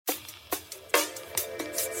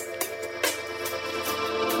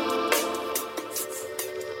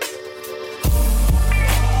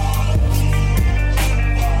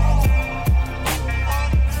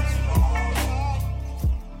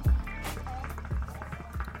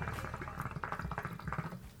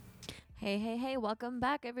Hey, welcome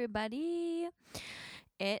back, everybody.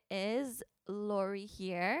 It is Lori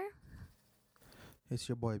here. It's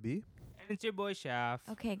your boy B. And it's your boy Chef.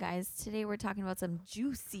 Okay, guys, today we're talking about some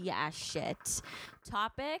juicy ass shit.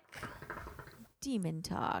 Topic Demon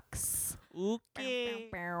Talks. Okay.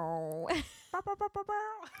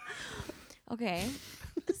 Okay.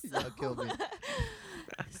 Yeah, kill me.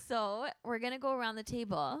 So we're going to go around the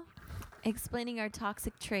table explaining our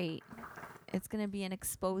toxic trait. It's going to be an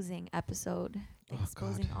exposing episode. Oh,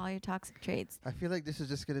 Exposing God. all your toxic traits. I feel like this is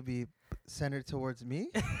just gonna be centered towards me.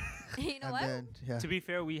 You know and what? then yeah. To be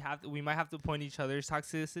fair, we might have to point each other's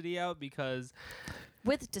toxicity out because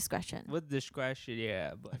With discretion. with discretion,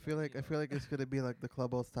 yeah. But I feel like it's gonna be like the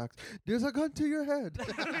clubhouse talks. There's a gun to your head.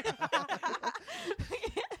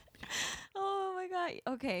 Oh my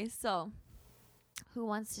god. Okay, so who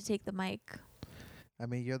wants to take the mic? I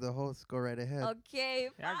mean, you're the host. Go right ahead. Okay.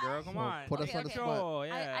 yeah, girl, come So on. put us Okay, on the okay. spot. Sure,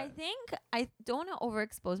 yeah. I think I don't want to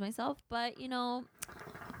overexpose myself, but you know,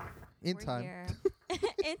 In we're time. here.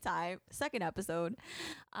 In time. Second episode.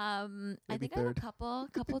 I Maybe think I have a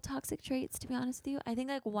third. couple toxic traits, to be honest with you. I think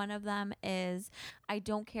like one of them is I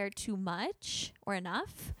don't care too much or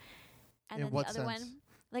enough. And In then what the other sense? one,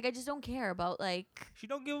 like I just don't care about like She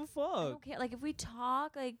don't give a I fuck. don't care. Like if we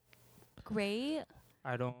talk, like great.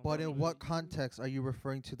 I don't. But in what context are you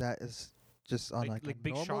referring to that as just on like a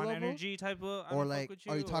Big normal Sean level? energy type of? I Or don't fuck like, with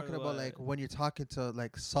are you talking or about what? like when you're talking to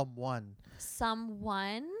like someone?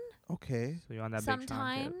 Someone Okay. So you're on that Big Sean tip.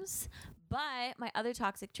 sometimes, but my other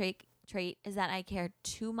toxic trait is that I care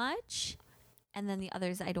too much, and then the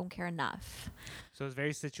others I don't care enough. So it's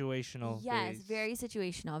very situational. Yes, based. very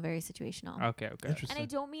situational, very situational. Okay. Interesting. And I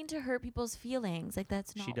don't mean to hurt people's feelings. Like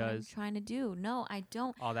that's not She what I'm does. trying to do. No, I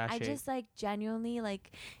don't. All that I shit. just like genuinely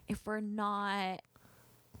like if we're not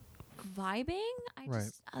vibing, I Right.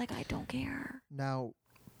 just like I don't care. Now,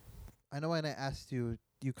 I know when I asked you,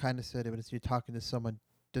 you kind of said it, but if you're talking to someone,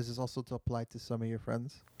 does this also apply to some of your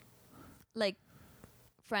friends? Like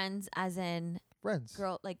friends as in Friends.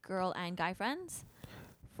 girl and guy friends.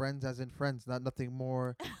 Friends as in friends, not nothing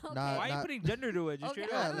more. Not, Why are you not putting gender to it? Just Okay,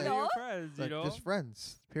 straight I up don't say know. your friends, like you know? just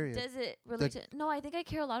friends, period. Does it relate to? No, I think I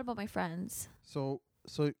care a lot about my friends. So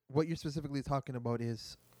what you're specifically talking about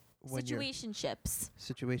is when you're Situationships.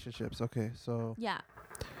 situationships. Okay, so Yeah.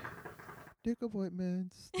 dick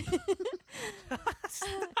appointments.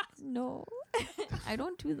 No, I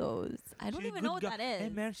don't do those. I don't She's even good know what girl. that is. Hey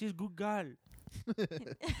man, she's good girl.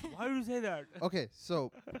 Why do you say that? Okay,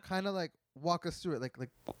 so kind of like walk us through it.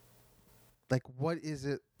 Like what is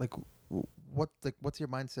it like? What's your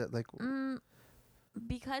mindset like?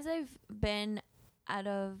 Because I've been out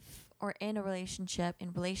of or in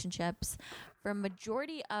relationships for a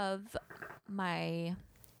majority of my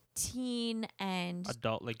teen and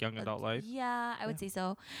Young adult life. Yeah, I would say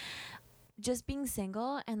so. Just being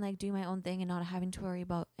single and like doing my own thing and not having to worry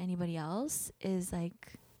about anybody else is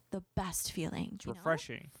like the best feeling. It's you know?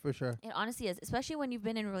 refreshing. For sure. It honestly is, especially when you've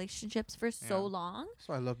been in relationships for so Yeah. long.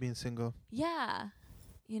 So I love being single. Yeah,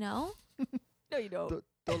 you know. No, you don't.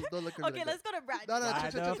 Don't look at me. Okay, like let's go to Brad. No, no, Why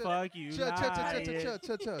chill, chill, the chill. fuck you Chill,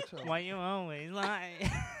 lying? chill. Why you always lie?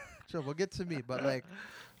 Sure, we'll get to me, but like,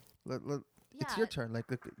 it's your turn. Like,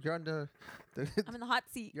 you're on the I'm in the hot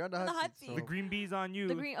seat. You're on the I'm hot seat, seat. The green bee's on you.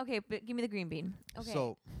 The green. Okay, but give me the green bean. Okay.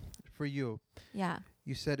 So, for you, yeah.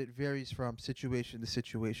 you said it varies from situation to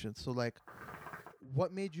situation. So, like,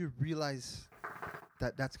 what made you realize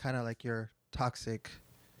that that's kind of like your toxic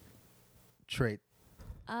trait?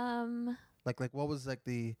 Like what was like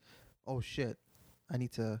the, oh shit, I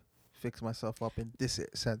need to fix myself up in this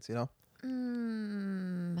sense, you know?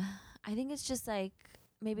 I think it's just like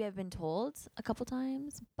maybe I've been told a couple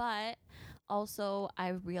times, but also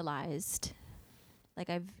I've realized, like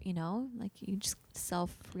like you just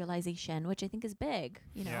self-realization, which I think is big,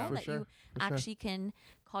 you know, Yeah. For that sure, you for sure. actually can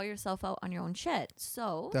call yourself out on your own shit.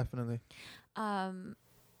 So, Definitely.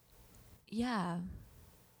 yeah.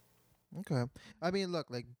 Okay. I mean, look,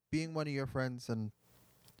 like being one of your friends and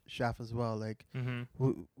Shaf as well, like Mm-hmm.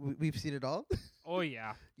 we've seen it all. Oh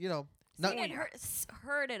yeah. You know, Seen it,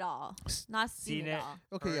 heard it all, not seen Seen it it. all.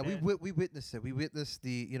 okay, yeah, Heard we witnessed it. We witnessed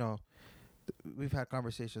the, you know, we've had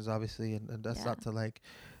conversations, obviously, and that's Yeah. not to like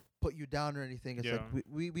put you down or anything. It's Yeah. like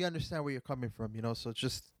we understand where you're coming from, you know. So it's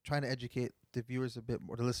just trying to educate the viewers a bit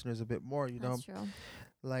more, the listeners a bit more, you know. That's true.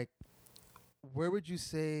 Like, where would you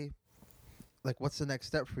say, like, what's the next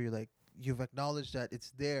step for you? Like, you've acknowledged that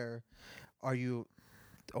it's there. Are you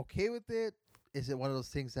okay with it? Is it one of those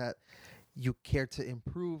things that you care to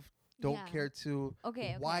improve? Don't Yeah. care to.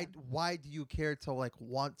 Okay, Why? okay. Why do you care to like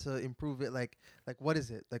want to improve it? Like what is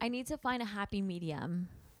it? Like I need to find a happy medium.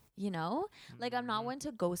 you know? Like, I'm not Mhm. one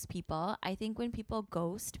to ghost people. I think when people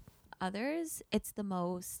ghost others, it's the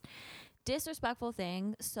most disrespectful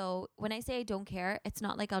thing. So when I say I don't care, it's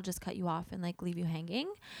not like I'll just cut you off and like leave you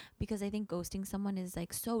hanging, because I think ghosting someone is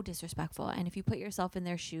like so disrespectful. And if you put yourself in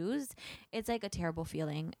their shoes, it's like a terrible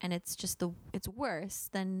feeling, and it's just it's worse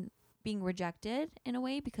than being rejected in a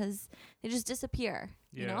way, because they just disappear.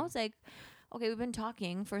 You know, Yeah. it's like, okay, we've been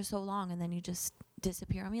talking for so long, and then you just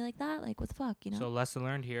disappear on me like that. Like, what the fuck, you know? So lesson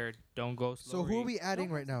learned here: don't ghost. So who are we adding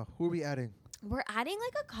Don't right now? Who are we adding? We're adding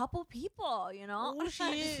like a couple people, you know? Oh, Just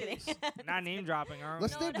kidding. shit. Not name dropping, are we?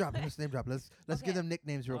 Let's No, name no. drop. Let's name drop. Let's give Okay. them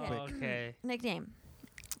nicknames real quick. Okay. Nickname.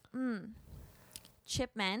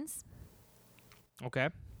 Chipmans. Okay.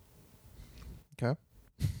 Okay.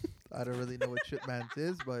 I don't really know what Chipmans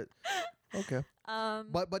is, but okay.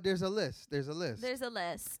 But there's a list. There's a list. There's a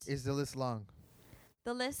list. Is the list long?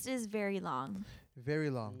 The list is very long. Very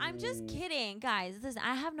long. I'm just Ooh. kidding, guys. Listen,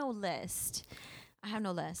 I have no list. I have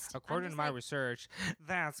no list. According to my research,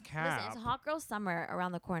 that's listen, cap. it's hot girl summer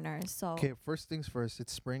around the corner, so Okay, first things first.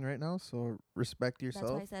 It's spring right now, so respect that's why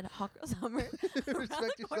yourself. I said hot girl summer.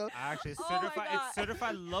 Respect yourself. Actually, Oh my certified. God. It's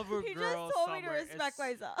certified lover You girl just told me to summer. respect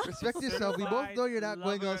myself. Respect yourself. We both know you're not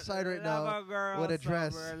going outside right now Lover girl with a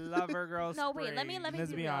dress. summer, lover girl No, wait, let me spring. be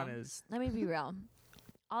Let's be real. honest. Let me be real.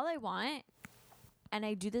 All I want, and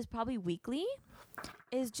I do this probably weekly,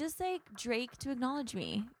 is just like Drake to acknowledge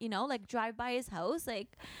me. You know, like drive by his house. Like,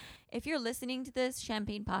 if you're listening to this,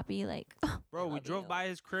 Champagne Poppy, like, Bro, we love drove you. by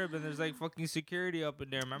his crib and there's like fucking security up in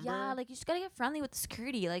there. Remember? yeah, like you just gotta get friendly with the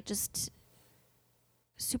security. Like, just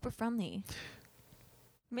super friendly.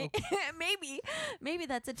 Maybe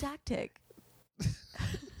that's a tactic.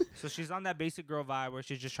 So she's on that basic girl vibe where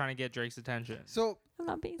she's just trying to get Drake's attention. So I'm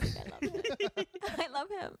not basic. I love him. I love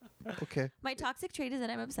him. okay. My toxic trait is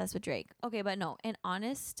that I'm obsessed with Drake. Okay, but no. In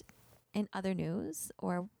other news,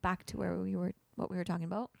 or back to what we were talking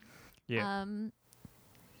about. Yeah.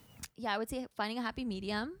 Yeah, I would say finding a happy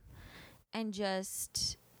medium and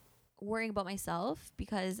just worrying about myself,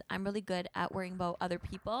 because I'm really good at worrying about other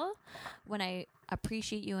people when I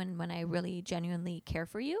appreciate you and when I really genuinely care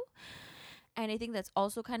for you. And I think that's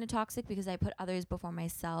also kind of toxic, because I put others before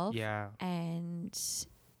myself. Yeah. And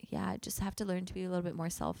yeah, just have to learn to be a little bit more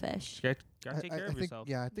selfish. You gotta take care of think, yourself.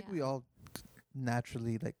 yeah, I think we Yeah. all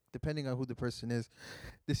naturally, like, depending on who the person is,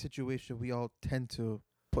 the situation, we all tend to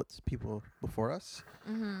put people before us.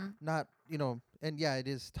 Mm-hmm. Not, and yeah, it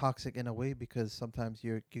is toxic in a way, because sometimes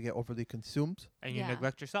you get overly consumed And you Yeah.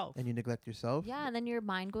 neglect yourself. and you neglect yourself. Yeah, and then your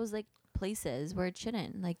mind goes like places where it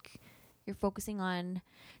shouldn't. Like, you're focusing on,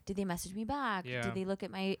 did they message me back? Yeah. Did they look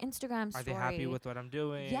at my Instagram Are story? they happy with what I'm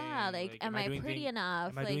doing? Yeah, like, am I doing pretty thing-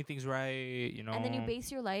 enough? Am I Like, doing things right? You know. and then you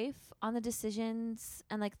base your life on the decisions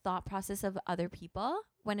and like thought process of other people,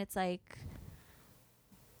 when it's like,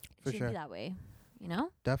 it For shouldn't sure. be that way. You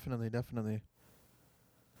know? Definitely.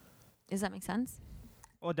 Does that make sense?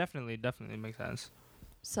 Oh, definitely makes sense.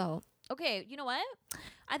 So, okay, you know what?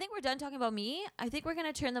 I think we're done talking about me. I think we're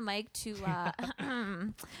gonna turn the mic to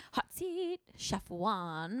hot seat, Chef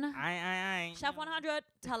Juan. I. Chef 100,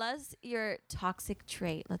 tell us your toxic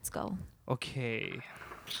trait. Let's go. Okay.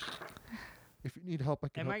 If you need help, I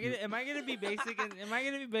can Am help I you. gonna am I gonna be basic and am I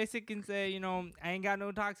gonna be basic and say, I ain't got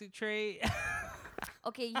no toxic trait?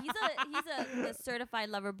 Okay, he's the certified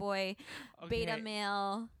lover boy, beta Okay.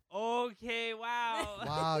 male. Okay, wow.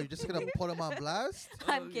 Wow, you're just gonna put him on blast?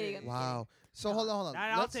 I'm Okay. kidding. I'm Wow. So hold on.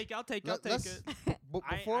 I'll Let's- take it. let's-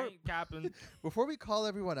 I Before ain't capping. before we call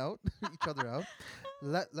everyone out, each other out,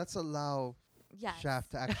 let's allow Yes.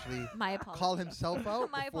 Shaft to actually My apologies. call himself out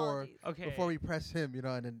My before apologies. Okay. before we press him,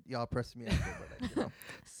 and then y'all press me after. But,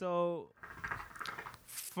 So,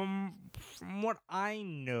 from what I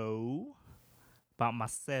know about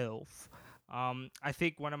myself, I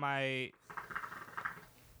think one of my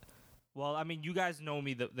you guys know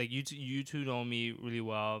me. You two know me really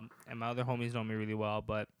well, and my other homies know me really well.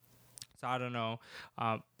 But so I don't know.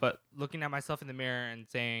 But looking at myself in the mirror and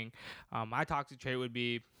saying, my toxic trait would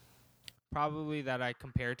be probably that I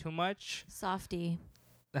compare too much. Softy.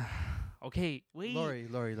 Okay, wait. Lori,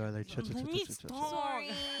 chill. Sorry.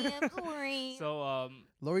 I'm sorry. So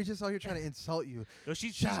Lori's just out here trying to insult you. no,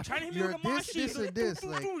 she's Shaft, trying to hit me you're with a this, mashi. this, and this.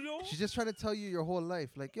 Like, Yo. she's just trying to tell you your whole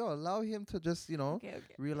life. Like, yo, allow him to just, Okay.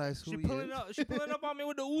 realize who She he pulling is. up. She pulling up on me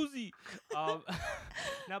with the Uzi. No,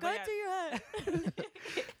 Go but to your head.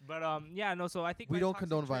 yeah, no. So I think We my don't toxic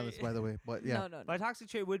condone trait- violence, by the way. But yeah. No. My toxic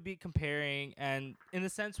trait would be comparing, and in the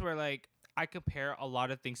sense where like I compare a lot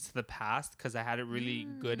of things to the past because I had it really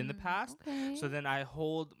good in the past. Okay. So then I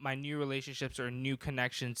hold my new relationships or new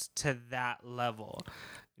connections to that level.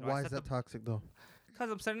 You know, I Why set is that toxic though?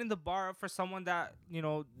 because I'm setting the bar up for someone that,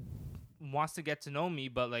 wants to get to know me,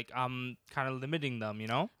 but like I'm kind of limiting them,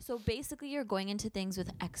 So basically, you're going into things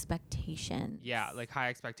with expectations. Yeah, like high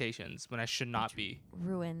expectations when I should not be.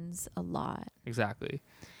 Ruins a lot. Exactly.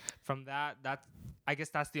 From that's I guess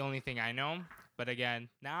that's the only thing I know. But again,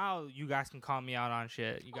 now you guys can call me out on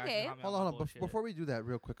shit. You guys Okay. can call me Hold out on. bullshit. Before we do that,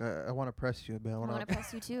 real quick, I want to press you, man. I want to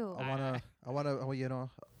press you too. I want to,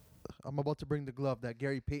 I'm about to bring the glove, that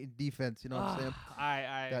Gary Payton defense. You know what I'm saying?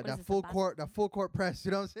 I That full court press.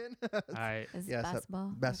 You know what I'm saying? Is Yes,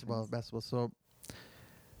 basketball? Basketball. So,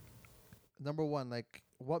 number one, like,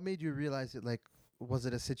 what made you realize it? Like, was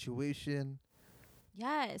it a situation?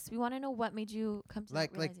 Yes, we want to know what made you come to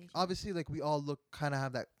that realization. Obviously, like, we all kind of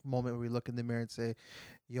have that moment where we look in the mirror and say,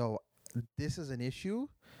 yo, this is an issue.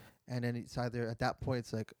 And then it's either, at that point,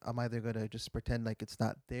 it's like, I'm either going to just pretend like it's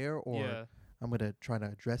not there, or I'm going to try to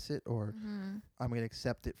address it, or I'm going to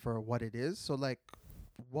accept it for what it is. So, like,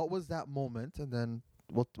 what was that moment? And then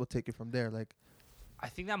we'll take it from there. Like, I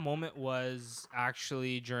think that moment was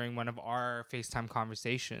actually during one of our FaceTime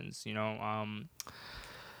conversations,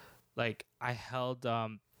 like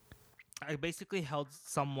I basically held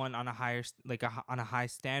someone on a higher, on a high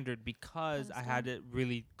standard because I had it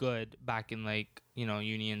really good back in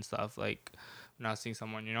uni and stuff, like when I was seeing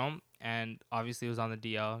someone, and obviously it was on the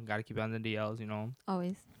DL. Got to keep it on the DLs,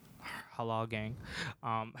 Always. Halal gang.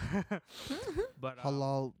 But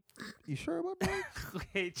halal. You sure about that?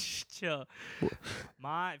 Okay, chill.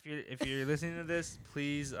 Ma, if you're listening to this,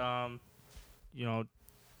 please, don't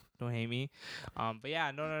hate me. But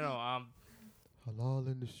yeah, no. Halal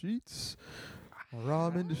in the streets,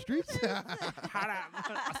 haram in the streets.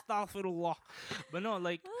 Astaghfirullah. But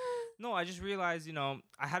no, I just realized,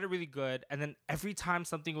 I had it really good, and then every time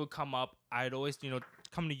something would come up, I'd always,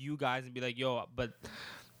 come to you guys and be like, yo, but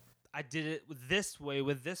I did it this way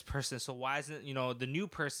with this person, so why isn't, the new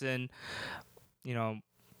person,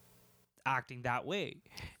 acting that way?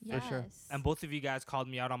 Yes. For sure. And both of you guys called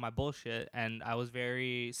me out on my bullshit, and I was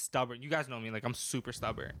very stubborn. You guys know me, like I'm super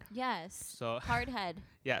stubborn. Yes. So hard head.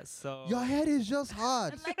 yes. So Your head is just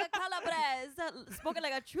hard. Like a calabrese. Spoken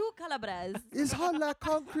like a true calabrese. It's hard like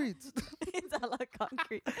concrete. It's a lot of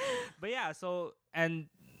concrete. But yeah, so, and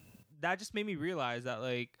that just made me realize that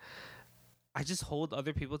like I just hold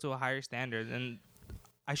other people to a higher standard, and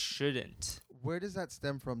I shouldn't. Where does that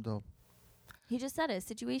stem from, though? He just said it.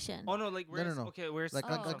 Situation. Oh no, like where's No. okay, where's Like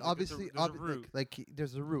obviously, there's a root.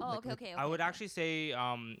 there's a root. Oh, like, okay. I would actually say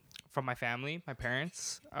from my family, my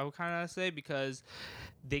parents, I would kind of say, because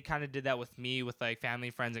they kind of did that with me, with like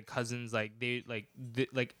family, friends, and cousins. Like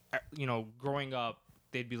growing up,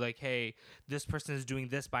 they'd be like, hey, this person is doing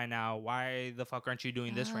this by now. Why the fuck aren't you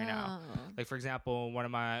doing this right now? Like, for example, one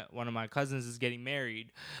of my cousins is getting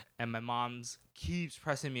married, and my mom's keeps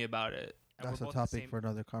pressing me about it. And That's a topic for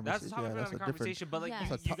another conversation. That's a topic for another conversation. But like,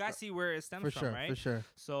 Yeah. you guys see where it stems from, right? For sure.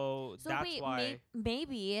 So that's wait, why.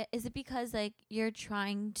 maybe is it because like you're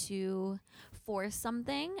trying to force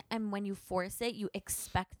something, and when you force it, you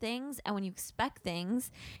expect things, and when you expect things,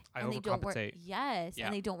 I and they don't work, overcompensate. yes, Yeah.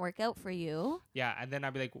 and they don't work out for you, Yeah, and then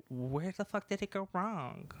I'd be like, where the fuck did it go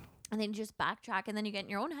wrong? and then you just backtrack, and then you get in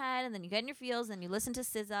your own head, and then you get in your feels, and you listen to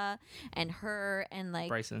SZA and her and like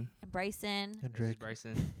Bryson. Bryson And Drake.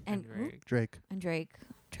 Bryson. And Drake.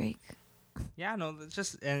 Drake. Yeah, no, it's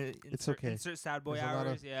just It's okay. Insert sad boy There's a lot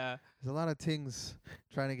hours. of- Yeah. There's a lot of things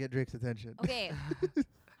trying to get Drake's attention. Okay,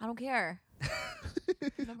 I don't care.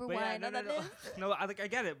 Number But one, yeah, I know no, that is. no, I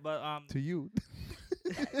get it, but To you.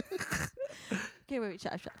 Okay, wait,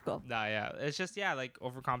 shut, go. nah, yeah, it's just like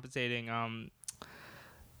overcompensating.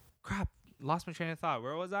 Crap, lost my train of thought.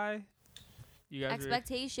 Where was I? You guys.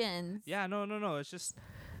 Expectations. Yeah, no. It's just,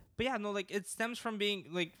 but yeah, no, like it stems from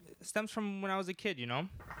when I was a kid,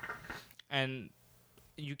 and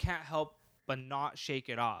you can't help but not shake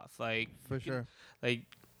it off. Like For sure. Like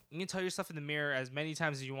you can tell yourself in the mirror as many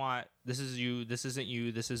times as you want, this is you, this isn't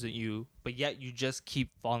you, this isn't you, but yet you just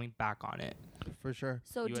keep falling back on it. For sure.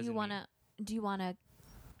 So You do as you in me. wanna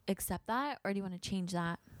accept that, or do you wanna change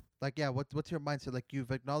that? Like, yeah, what's your mindset? Like,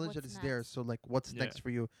 you've acknowledged that What's it's there, next? so, like, what's Yeah. next for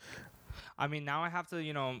you? I mean, now I have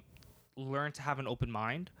to, learn to have an open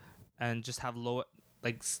mind and just have low,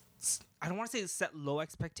 I don't want to say set low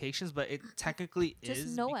expectations, but it technically Just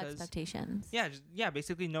is. no because- expectations. Yeah,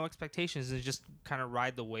 basically no expectations and just kind of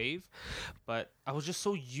ride the wave. But I was just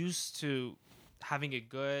so used to having it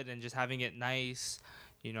good and just having it nice,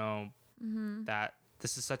 that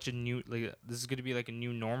this is such a new, this is going to be like a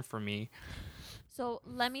new norm for me. So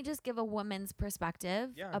let me just give a woman's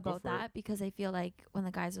perspective Yeah, go about for it. that, because I feel like when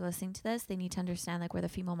the guys are listening to this, they need to understand like where the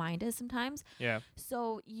female mind is sometimes. Yeah.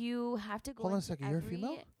 So you have to go. Hold on a into second, you're a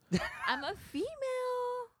female? I'm a female.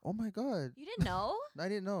 Oh my god. You didn't know? I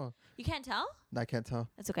didn't know. You can't tell? I can't tell.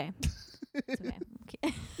 It's okay. It's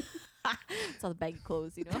okay. It's all the baggy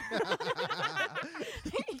clothes, you know.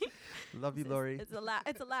 Love you, Lori. It's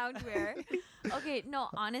a loungewear. Okay, no,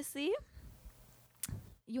 honestly,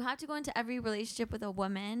 you have to go into every relationship with a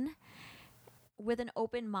woman with an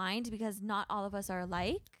open mind because not all of us are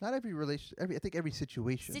alike. Not every relation. I think every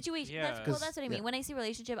situation. Situation. Yeah. That's what I mean. When I say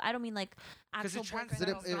relationship, I don't mean like actual boyfriend. it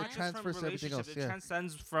girlfriend. transfers to everything else, It yeah.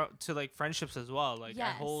 transcends to like friendships as well. Like I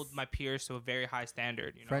hold Yes. my peers to a very high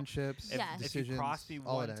standard. You know, Friendships, if, Yes. if decisions, you cross me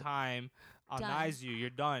all of one that. time, I'll Done. nice you. You're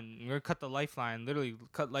done. You're gonna cut the lifeline. Literally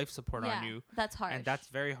cut life support on you. That's harsh. And that's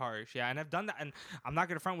very harsh. Yeah, and I've done that, and I'm not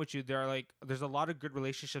gonna front with you. There's a lot of good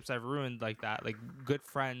relationships I've ruined like that, like good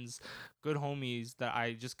friends, good homies that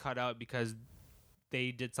I just cut out because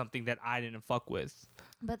they did something that I didn't fuck with.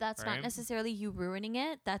 But that's Right? not necessarily you ruining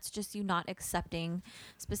it. That's just you not accepting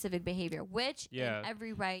specific behavior, which Yeah. in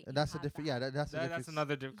every right. And you that's a have different. that. Yeah, that's a That's different.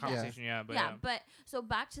 another conversation. Yeah, but yeah, but so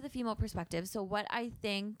back to the female perspective. So what I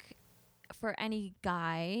think for any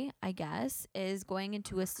guy, I guess, is going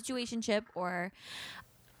into a situationship or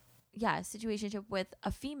situationship with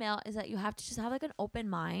a female is that you have to just have like an open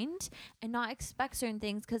mind and not expect certain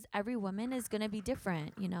things because every woman is gonna be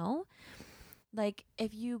different, you know? Like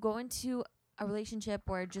if you go into a relationship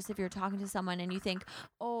or just if you're talking to someone and you think,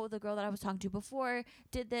 oh, the girl that I was talking to before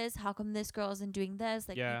did this, how come this girl isn't doing this?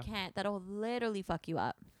 Like Yeah. you can't. That'll literally fuck you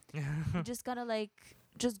up. You just gotta like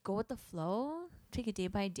just go with the flow, take it day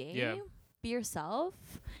by day. Yeah. Be yourself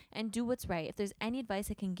and do what's right. If there's any advice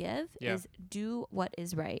I can give Yeah. is do what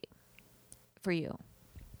is right for you.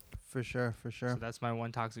 For sure. So that's my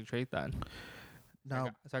one toxic trait then. Now,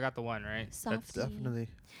 So I got the one, right? Softy. definitely.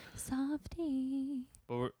 Softy.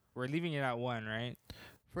 But we're leaving it at one, right?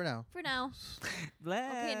 For now. For now.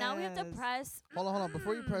 Okay, now we have to press. Hold on.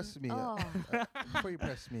 Before you press me, Oh, before you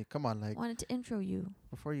press me, come on, like wanted to intro you.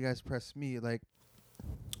 before you guys press me, like.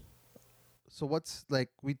 So what's like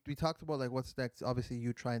we talked about like what's next? Obviously,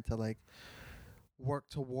 you trying to like work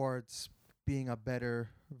towards being a better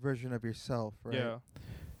version of yourself, right? Yeah.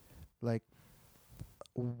 Like,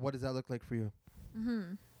 what does that look like for you?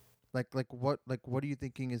 Mm-hmm. Like what are you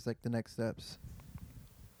thinking is like the next steps?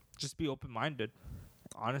 Just be open-minded,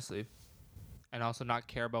 honestly, and also not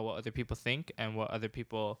care about what other people think and what other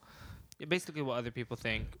people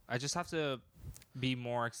think. I just have to be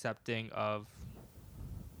more accepting of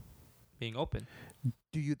being open.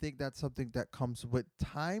 Do you think that's something that comes with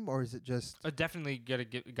time, or is it just Definitely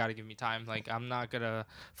gotta give me time. Like I'm not gonna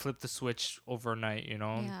flip the switch overnight, you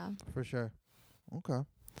know. Yeah. for sure? Okay.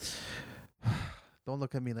 Don't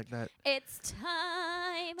look at me like that. It's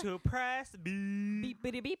time. To press B. Beep,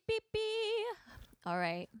 beep, beep, beep, beep. All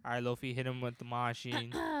right. All right, Lofi, hit him with the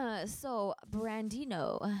machine. So,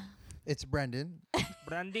 Brandino. It's Brandon.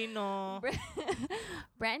 Brandino.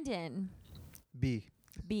 Brandon. B.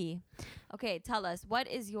 B. Okay, tell us, what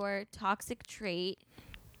is your toxic trait?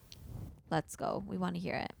 Let's go. We want to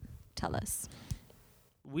hear it. Tell us.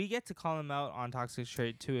 We get to call him out on toxic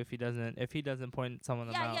trait too if he doesn't point someone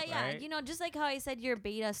out. Yeah. Right? You know, just like how I said you're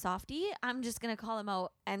beta softy, I'm just gonna call him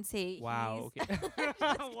out and say, Wow. he's- Okay. I'm just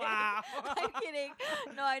kidding. Wow. I'm kidding.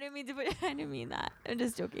 No, I didn't mean to. I didn't mean that. I'm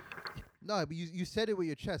just joking. No, but you said it with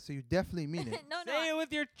your chest, so you definitely mean it. no. Say it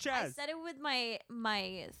with your I chest. said it with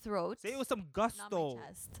my throat. Say it with some not gusto. my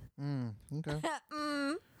chest. Okay.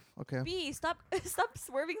 mm. Okay. B, stop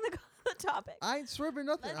swerving the topic. I ain't swerving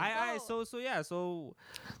nothing. Let's go. So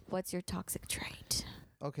What's your toxic trait?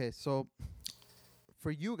 Okay, so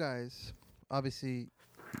for you guys, obviously,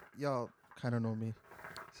 y'all kind of know me,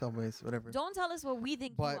 some ways, whatever. Don't tell us what we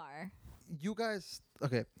think But- you are. You guys,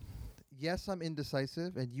 okay. Yes, I'm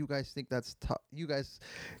indecisive, and you guys think that's tough. You guys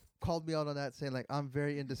called me out on that, saying like I'm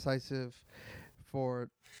very indecisive for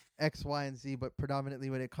X, Y, and Z, but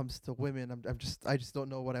predominantly when it comes to women, I just don't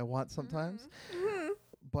know what I want sometimes. Mhm.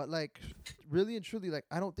 But like, really and truly, like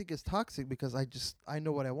I don't think it's toxic because I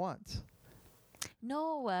know what I want.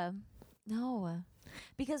 No.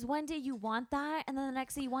 Because one day you want that, and then the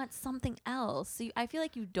next day you want something else. So I feel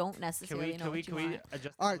like you don't necessarily know what you want.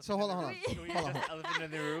 adjust? All right, so hold on. Can we Hold on. adjust the elephant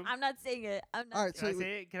in the room? I'm not saying it. I'm not. All right, saying so Can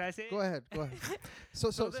I say it? Can I say it? Go ahead. So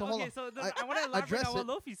hold on. So I- I want to elaborate address on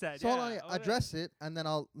what it. Lofi said. So yeah, hold on, I wanna- address it, and then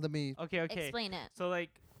let me. Okay. Explain it. So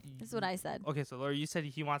like. This is what I said. Okay, so Laura, you said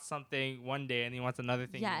he wants something one day and he wants another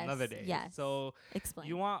thing Yes, another day. yes. So Explain.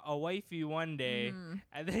 you want a wifey one day, Mhm.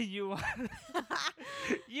 and then you want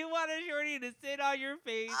you want a shorty to sit on your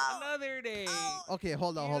face another day. Okay,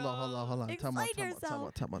 hold on. Explain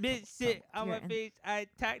yourself. Time out. Bitch, sit on my You're in- face. I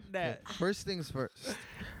attack that. First things first.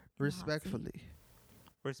 Respectfully.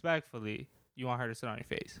 Respectfully, you want her to sit on your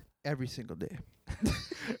face. every single day.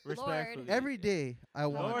 Respectfully. Every day I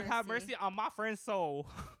want Lord have Mercy. mercy on my friend's soul.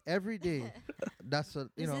 every day. That's a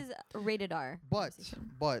you This know. is rated R. But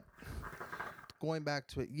conversation. going back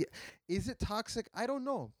to it, is it toxic? I don't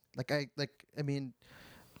know. I mean,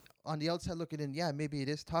 on the outside looking in, yeah, maybe it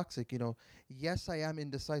is toxic. You know, yes, I am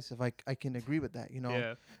indecisive. I can agree with that. You know,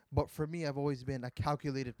 Yeah. but for me, I've always been a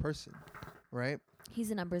calculated person, right?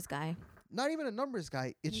 He's a numbers guy. Not even a numbers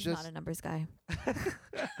guy. It's He's just not a numbers guy.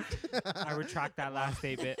 I retract that last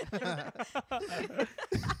statement.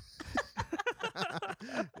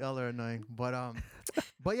 y'all are annoying. But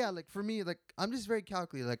yeah, like for me, like I'm just very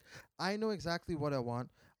calculated. Like I know exactly what I want.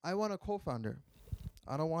 I want a co-founder.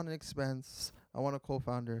 I don't want an expense. I want a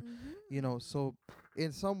co-founder. You know, so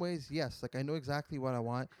in some ways, yes, like I know exactly what I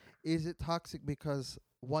want. Is it toxic because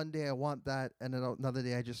one day I want that and then another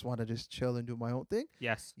day I just want to just chill and do my own thing?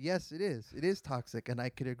 Yes. Yes, it is. It is toxic, and I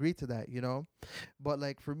could agree to that, you know. But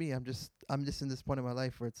like for me, I'm just in this point in my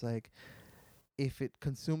life where it's like, if it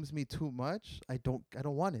consumes me too much, I don't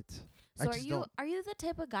want it. I So just don't. are you the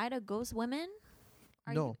type of guy to ghost women?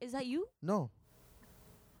 No. Is that you? No.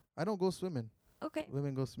 I don't go swimming. Okay.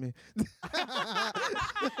 Women ghost me.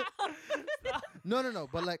 No.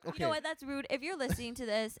 But like, okay. You know what? That's rude. If you're listening to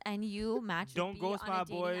this and you match with Don't B ghost on a my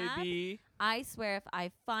dating boy app, B. I swear if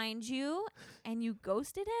I find you and you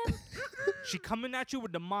ghosted him, She coming at you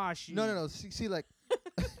with the mosh. No. See, like,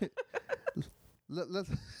 let's.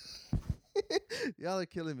 Y'all are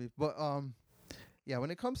killing me. But yeah. When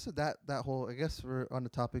it comes to that whole, I guess we're on the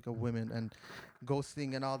topic of women and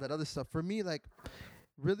ghosting and all that other stuff. For me, like,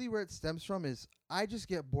 really where it stems from is I just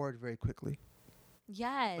get bored very quickly.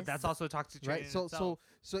 yes. But that's also a toxic trait. Right.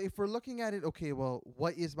 So if we're looking at it, okay, well,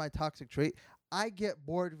 what is my toxic trait? I get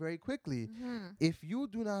bored very quickly. Mhm. If you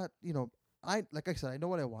do not, you know, like I said, I know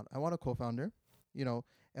what I want. I want a co-founder, you know,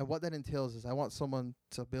 and what that entails is I want someone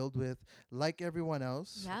to build with, like everyone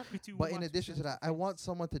else. Yep. But in addition to that, I want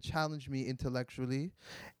someone to challenge me intellectually,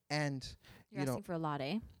 and You're you know, asking for a lot,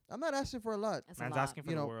 eh? I'm not asking for a lot. That's Man's a lot. asking for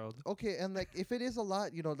You the know, world. Okay, and like if it is a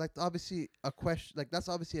lot, you know, like obviously a question, like that's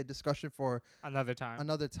obviously a discussion for Another time.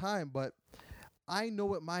 another time. But I know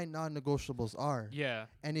what my non-negotiables are. Yeah.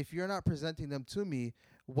 And if you're not presenting them to me,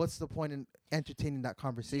 what's the point in entertaining that Do you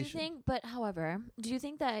conversation? think, but however, do you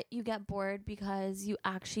think that you get bored because you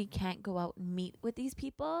actually can't go out and meet with these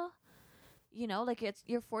people? You know, like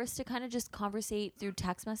you're forced to kind of just conversate through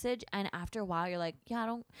text message, and after a while you're like, yeah, I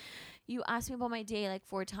don't, you ask me about my day like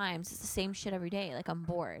 4 times. It's the same shit every day. Like I'm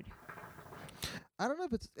bored. I don't know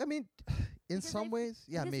if it's, I mean, in Because some ways,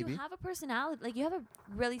 yeah, because maybe. you have a personality, like you have a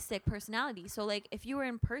really sick personality. So like if you were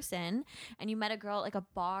in person and you met a girl at like a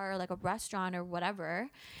bar or like a restaurant or whatever,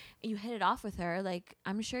 and you hit it off with her, like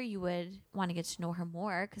I'm sure you would want to get to know her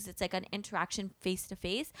more because it's like an interaction face to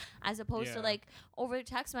face as opposed to Yeah. like over a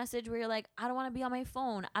text message where you're like, I don't want to be on my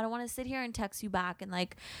phone. I don't want to sit here and text you back in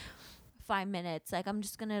like 5 minutes. Like I'm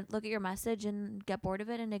just gonna look at your message and get bored of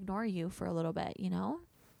it and ignore you for a little bit, you know?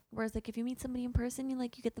 Whereas like if you meet somebody in person, you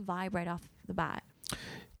get the vibe right off the bat.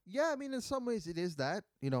 Yeah, I mean, in some ways it is that,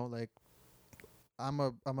 you know, like I'm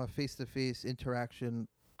a face-to-face interaction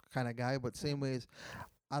kind of guy, but same ways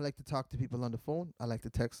I like to talk to people on the phone. I like to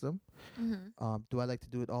text them. Mm-hmm. Do I like to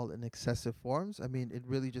do it all in excessive forms? I mean, it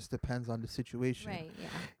really just depends on the situation. Right, yeah.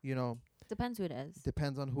 You know, Depends who it is.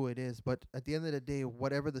 depends on who it is. But at the end of the day,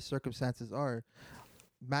 whatever the circumstances are,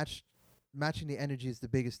 matching the energy is the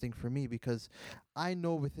biggest thing for me, because I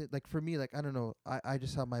know with it, like for me, like I don't know, I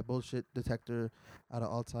just have my bullshit detector at an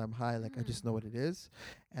all-time high. Like I just know what it is,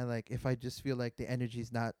 and like if I just feel like the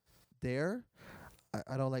energy's not there,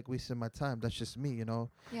 I don't like wasting my time. That's just me, you know.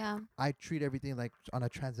 Yeah. I treat everything like on a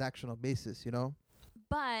transactional basis, you know.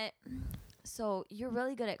 But so you're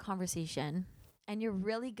really good at conversation and you're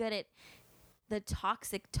really good at the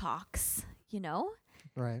toxic talks, you know?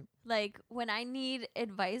 Right. Like when I need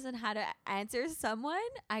advice on how to answer someone,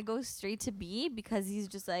 I go straight to B because he's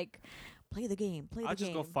just like, play the game, play I'll the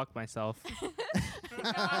just game. go fuck myself.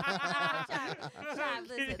 Chad,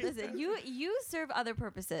 listen. You serve other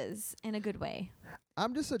purposes in a good way.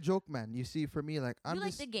 I'm just a joke man. You see, for me, like I'm You like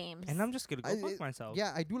just the games. And I'm just gonna go I- fuck myself.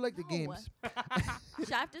 yeah, I do like the No. games.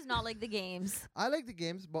 Shaft does not like the games. I like the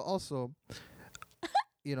games, but also,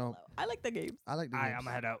 you know, I like the games. I like the Alright, games. I'm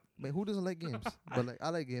gonna head out. I mean, who doesn't like games? But like I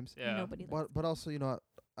like games. Yeah. Nobody likes. But also, you know,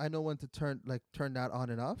 I know when to turn that on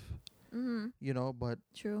and off. Mm-hmm. You know, but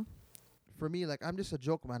True. for me, like I'm just a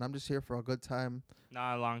joke man. I'm just here for a good time.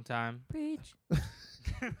 Not a long time. Preach.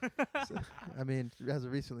 I mean, as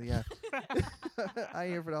of recently, yeah. I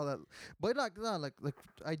ain't here for all that. But like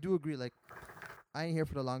I do agree. Like I ain't here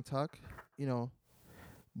for the long talk. You know,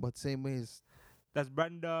 but same ways. That's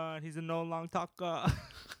Brendan. He's a no long talker.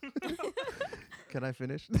 Can I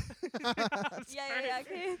finish? Yeah.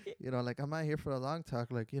 Okay. You know, like I'm not here for a long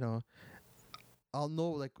talk. Like, you know, I'll know,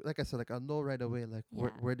 like I said, like I'll know right away, like Yeah.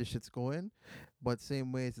 where the shit's going. But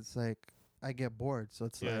same ways, it's like I get bored. So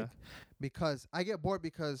it's Yeah. like because I get bored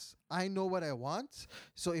because I know what I want.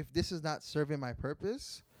 So if this is not serving my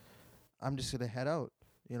purpose, I'm just gonna head out.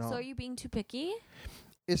 You know, So are you being too picky?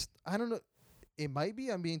 it's I don't know. It might be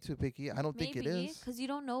I'm being too picky. I don't think it is. Because you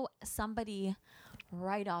don't know somebody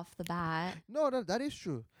right off the bat. No, that is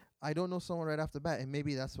true. I don't know someone right off the bat, and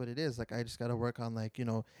maybe that's what it is. Like I just gotta work on like, you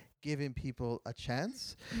know, giving people a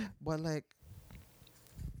chance. But like,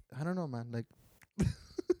 I don't know, man. Like,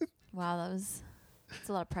 Wow, it's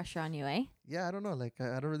a lot of pressure on you, eh? yeah, I don't know. Like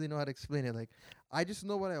I don't really know how to explain it. Like I just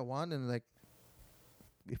know what I want, and like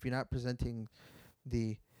if you're not presenting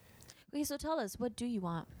the, Okay, so tell us, what do you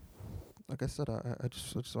want? like I said, I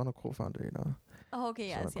just want a co-founder. You know. Oh,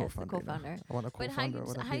 okay, Just want yes, a the you know. co-founder. I want a But co-founder. I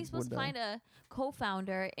want a how you big supposed to Buddha. find a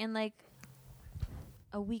co-founder in like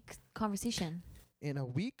a week conversation? In a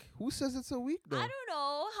week? Who says it's a week though? I don't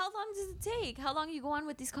know. How long does it take? How long you go on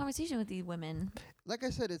with these conversations with these women? Like I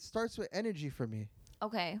said, it starts with energy for me.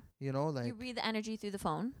 Okay, You know, like you read the energy through the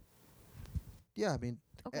phone. yeah. I mean,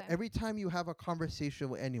 Okay, every time you have a conversation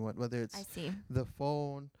with anyone, whether it's I see. the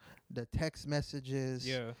phone, the text messages,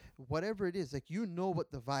 Yeah. whatever it is, like you know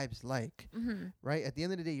what the vibe's like, Mm-hmm. right? At the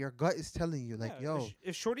end of the day, your gut is telling you, like, Yeah, yo,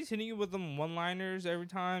 if Shorty's hitting you with them one-liners every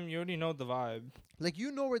time, you already know the vibe. like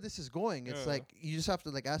you know where this is going. It's Yeah. like you just have to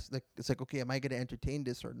like ask, like it's like, okay, am I gonna entertain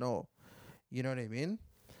this or no? You know what I mean?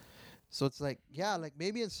 So it's like, yeah, like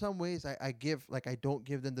maybe in some ways I don't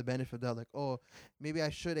give them the benefit of the doubt, like, oh, maybe I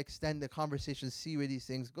should extend the conversation, see where these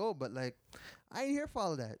things go, but like I ain't here for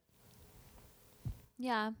all of that.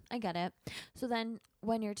 Yeah, I get it. So then,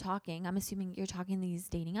 when you're talking, I'm assuming you're talking these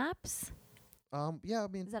dating apps. Yeah, I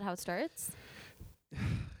mean, Is that how it starts?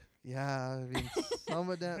 yeah, I mean, some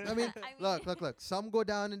of them. I mean, look. Some go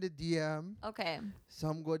down in the DM. Okay.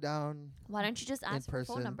 Some go down. Why don't you just ask for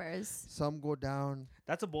phone person. numbers? Some go down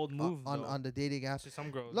That's a bold move, though. on the dating apps. To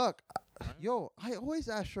some girls. Look, Right? yo, I always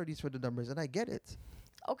ask shorties for the numbers, and I get it.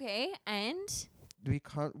 Okay, and We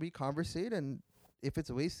conversate, and if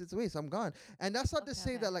it's a waste, it's a waste. I'm gone. And that's not to Okay,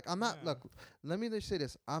 say okay. that like I'm not. Yeah. Look, let me just say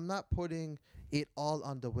this. I'm not putting it all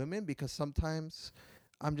on the women because sometimes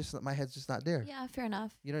I'm just my head's just not there. yeah, fair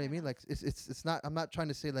enough. You know what I fair mean? enough. Like it's not. I'm not trying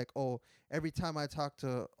to say like, oh, every time I talk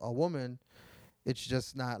to a woman, it's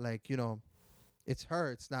just not like, you know, it's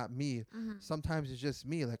her. It's not me. Mhm. Sometimes it's just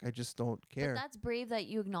me. Like I just don't care. But that's brave that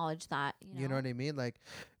you acknowledge that. You know what I mean? Like,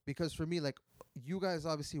 because for me, like, you guys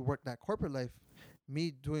obviously work that corporate life.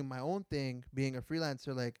 Me doing my own thing, being a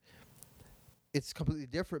freelancer, like, it's completely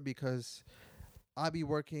different because I be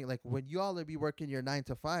working, like, when y'all are be working your 9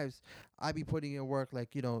 to 5s, I be putting in work,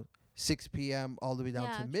 like, you know, 6 p.m. all the way down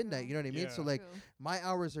Yeah, to midnight. true. You know what I mean? Yeah. So, like, True. my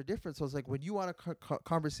hours are different. So it's like when you want to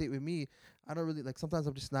conversate with me, I don't really, like, sometimes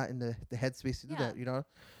I'm just not in the headspace to do Yeah. that, you know?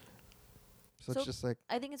 So So it's just like,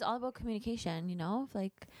 I think it's all about communication, you know?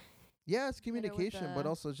 Like, yeah, it's Hit her with communication, but the-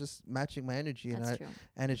 also just matching my energy. that's true.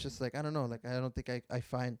 And it's just like, I don't know, like I don't think I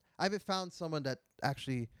haven't found someone that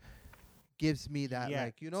actually gives me that,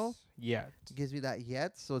 like, you know, Yeah. gives me that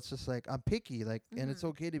yet. So it's just like I'm picky, like, and it's Mhm.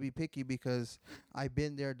 okay to be picky because I've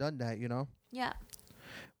been there, done that, you know. Yeah.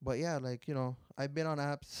 But yeah, like, you know, I've been on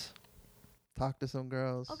apps, talked to some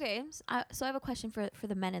girls. Okay. So I have a question for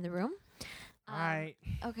the men in the room. I.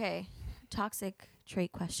 Okay. Toxic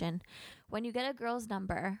trait question. When you get a girl's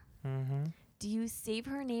number, Mm-hmm. do you save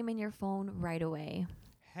her name in your phone right away?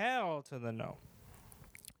 Hell to the no.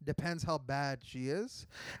 Depends how bad she is,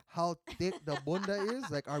 how thick the bunda is.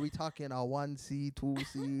 Like, are we talking a 1C,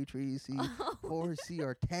 2C, 3C, 4C,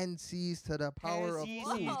 or 10 C's to the power of 10 two?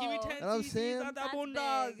 cc's. Give me Whoa. 10 You know what I'm cc's saying? on that That's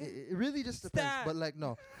bundas. big. It really just depends. Stat. But like,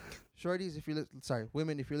 no, shorties, if you're sorry,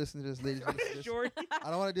 women, if you're listening to this, ladies, if you're listening to this, Shorty. I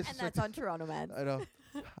don't want to And disrespect. that's on Toronto, man. I know.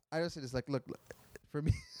 I just say this, like, look, for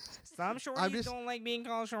me, Some shorties just- don't like being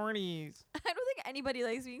called shorties. I don't think anybody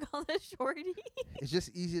likes being called a shorty. it's just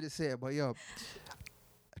easy to say it. But yo,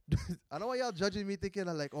 I don't want y'all judging me thinking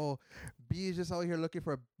that like, oh, B is just out here looking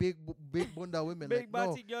for big bunda women. Big like, no.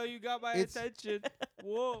 body girl, you got my It's- attention.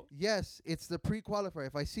 Whoa. Yes, it's the pre-qualifier.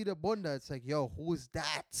 If I see the bunda, it's like, yo, who's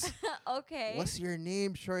that? Okay. What's your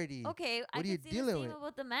name, shorty? Okay, I What are you can see the dealing same with?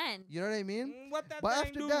 about the men. You know what I mean? What that But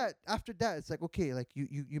thing do? after that, it's like, okay, like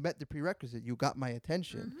you met the prerequisite, you got my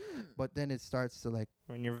attention. Mhm. But then it starts to like,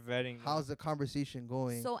 When you're vetting. how's the conversation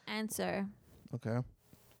going? So answer Okay.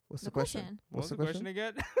 What's the the question? question. what was the question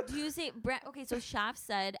again? Do you say okay? So Shaft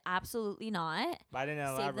said absolutely not. But I didn't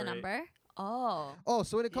elaborate. Save the number. Oh. Oh,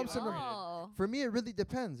 so when it comes to elaborated. Oh. for me, it really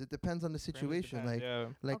depends. It depends on the situation. Depends, Like, yeah.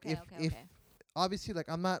 like Okay, if okay, if okay. obviously, like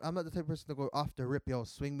I'm not the type of person to go off the rip, yo,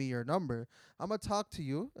 swing me your number. I'm gonna talk to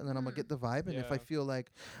you, and then I'm gonna get the vibe, and if I Yeah. feel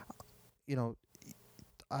like, you know,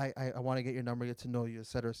 I want to get your number, get to know you, et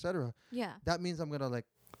cetera, Yeah. that means I'm gonna like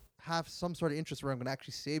have some sort of interest where I'm gonna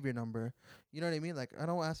actually save your number. You know what I mean? Like I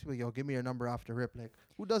don't ask people, yo, give me your number off the rip. Like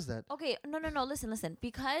who does that? Okay, no. Listen.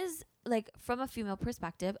 Because, like, from a female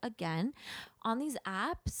perspective, again, on these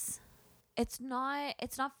apps, it's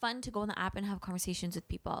not fun to go on the app and have conversations with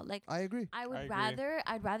people. Like, I agree. I'd agree.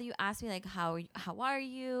 rather you ask me, like, how are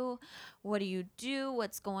you? What do you do?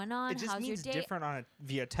 What's going on? It just How's your means day? different on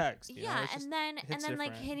via text. You know? Yeah, It's just- and then hits like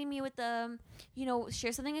different. hitting me with the,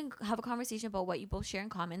 share something and have a conversation about what you both share in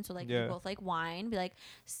common. So like Yeah. you both like wine, be like,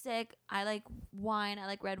 sick. I like wine. I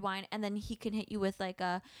like red wine, and then he can hit you with like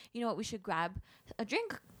a, you know what, we should grab a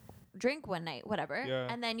drink one night, whatever. Yeah.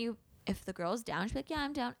 And then you. If the girl's down, she'll be like, yeah,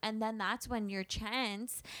 I'm down. And then that's when your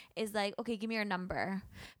chance is like, okay, give me your number.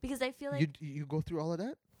 Because I feel like, You go through all of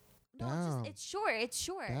that? no, Damn. it's short. It's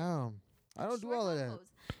short. Damn. I don't do Short all of that.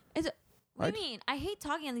 combos. What I do you mean? I hate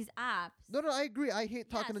talking on these apps. No, I agree. I hate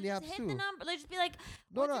talking so to the just apps hit too. the number. Like, just be like,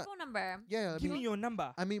 No, what's no. your phone number? Yeah, I Give me mean, your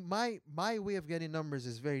number. I mean, my way of getting numbers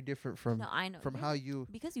is very different from No, I know. how you.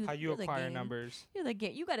 because you How you you're the acquire game. numbers. You're the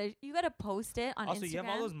game. You gotta post it on Also, Instagram. you have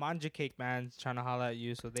all those manja cake mans trying to holler at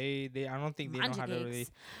you, so they I don't think they know how to really.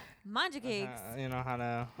 Manja cakes. You know how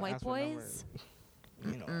to. White ask for boys. numbers.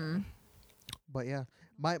 You know. Mm. But yeah,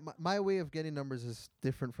 my way of getting numbers is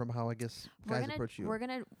different from how I guess guys approach you. We're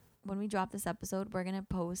gonna when we drop this episode, we're gonna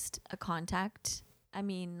post a contact. I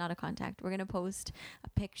mean, not a contact. We're gonna post a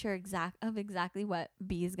picture of exactly what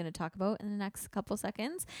B is gonna talk about in the next couple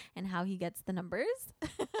seconds and how he gets the numbers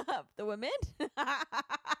of the women.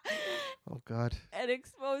 Oh God, And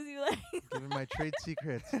expose you like giving my trade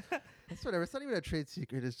secrets. It's whatever. It's not even a trade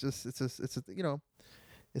secret. It's just it's a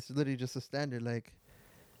it's literally just a standard. Like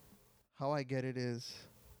how I get it is,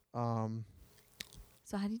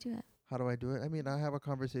 So how do you do it? how do I do it? I mean, I have a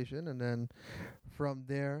conversation, and then from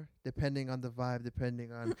there, depending on the vibe,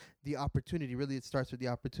 depending on the opportunity, really, it starts with the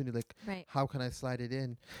opportunity. Like, Right. how can I slide it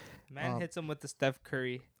in? Man hits him with the Steph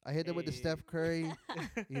Curry. I hit them with the Hey. Steph Curry.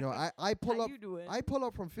 You know, I pull up. you do it? I pull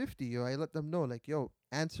up from 50. Yo, I let them know, like, yo,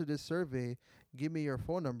 answer this survey. Give me your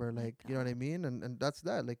phone number. My Like, you know what I mean? And that's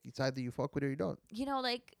that. Like, it's either you fuck with it or you don't. You know,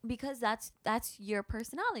 like, because that's your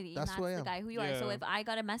personality. That's and who I that's am. the guy who you are. So Yeah. if I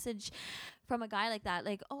got a message from a guy like that,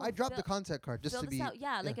 like, oh, I dropped the fill- contact card just fill to this be. out.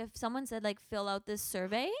 Yeah, like if someone said like fill out this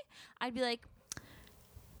survey, I'd be like,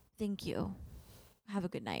 thank you. Have a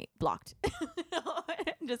good night. Blocked.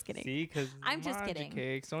 Just kidding. See, because I'm just kidding.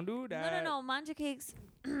 Cakes, don't do that. No. Manja cakes.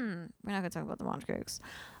 We're not gonna talk about the manja cakes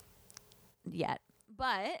yet.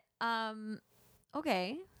 But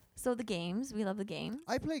okay. So the games, we love the game.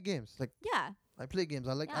 I play games. Like, Yeah. I play games.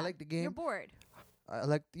 I like Yeah. the You're game. bored. I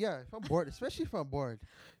like, yeah, if I'm bored, especially if I'm bored.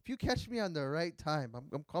 If you catch me on the right time,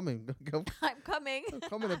 I'm coming. I'm coming. I'm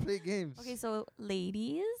coming to play games. Okay, so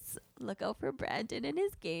ladies, look out for Brandon and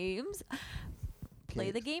his games. Play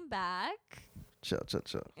Okay. the game back. Chill.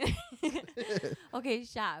 Okay,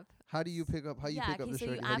 Shab. How do you pick up? How you Yeah, pick up okay, the so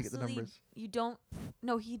shorty? you How do you get the absolutely numbers? you don't.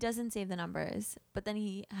 No, he doesn't save the numbers, but then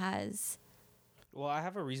he has. Well, I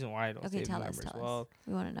have a reason why I don't Okay, save tell the us. numbers. Tell Well, us.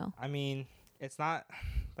 We want to know. I mean, it's not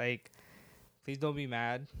like, please don't be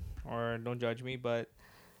mad or don't judge me, but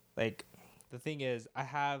like, the thing is, I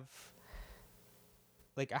have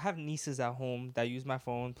nieces at home that use my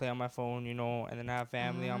phone, play on my phone, you know, and then I have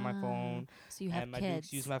family on my Ah, phone, So you have and my kids.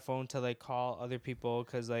 dukes use my phone to like call other people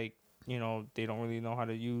because like, you know, they don't really know how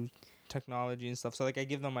to use technology and stuff. So like, I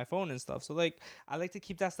give them my phone and stuff. So like, I like to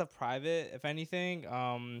keep that stuff private, if anything.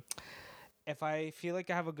 If I feel like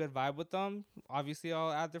I have a good vibe with them, obviously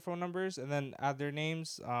I'll add their phone numbers and then add their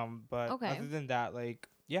names. But Okay. other than that, like,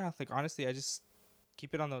 yeah, like honestly, I just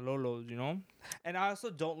keep it on the low, you know? And I also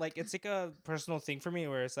don't like, it's like a personal thing for me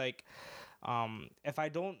where it's like, if I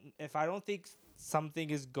don't think something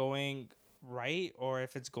is going right or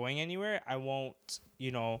if it's going anywhere, I won't, you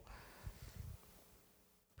know,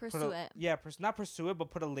 Pursue it. yeah, not pursue it, but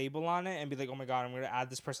put a label on it and be like, oh my God, I'm going to add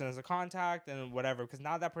this person as a contact and whatever. Because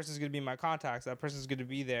now that person's going to be my contacts. That person's going to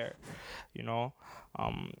be there, you know? I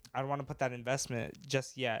don't want to put that investment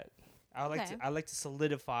just yet. I like to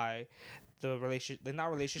solidify the relationship, not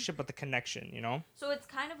relationship, but the connection, you know? So it's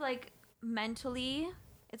kind of like mentally.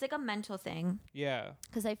 It's like a mental thing Yeah.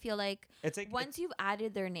 because I feel like It's like, once you've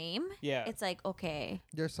added their name, yeah. it's like okay.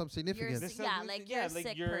 There's some significance. This- yeah, like, you're a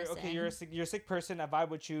sick Okay, you're a sick person. I vibe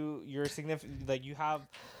with you. You're significant. Like you have,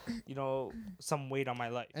 you know, some weight on my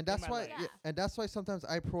life. And that's in my why. life. Yeah. And that's why sometimes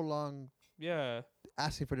I prolong Yeah.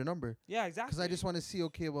 asking for the number Yeah. Exactly. because I just want to see.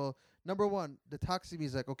 Okay, well, number one, the toxic me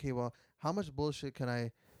is like, okay, well, how much bullshit can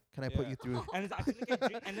I Can I put you through? And I feel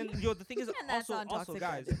like and then the thing is And that's on also Toxic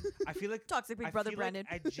guys, I feel like Toxic Big I Brother feel Brandon.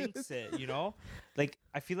 like I jinx it, you know? Like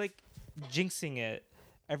I feel like jinxing it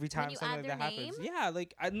every time you something add like that their happens. name? Yeah,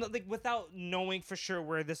 like like without knowing for sure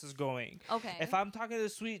where this is going. Okay. If I'm talking to the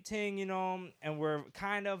sweet ting, you know, and we're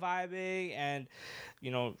kind of vibing, and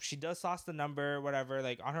you know she does sauce the number, whatever,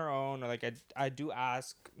 like on her own, or like I do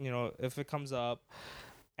ask, you know, if it comes up.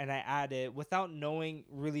 And I add it without knowing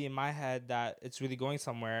really in my head that it's really going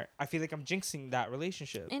somewhere. I feel like I'm jinxing that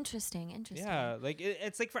relationship. Interesting. Yeah, like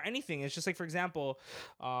it's like for anything. It's just like, for example,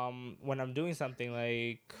 when I'm doing something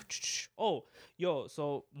like,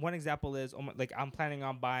 so one example is like I'm planning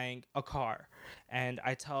on buying a car, and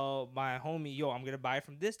I tell my homie, I'm gonna buy it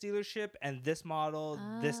from this dealership and this model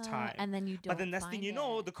this time. And then you don't. But the next thing you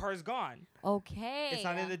know, it. the car's gone. Okay. It's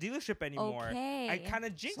not in the dealership anymore. Okay. I kind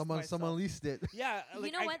of jinxed myself. Someone leased it. Yeah,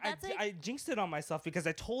 like You know what? That's like- I jinxed it on myself because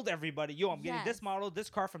I told everybody, I'm getting this Yes. model, this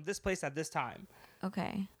car from this place at this time.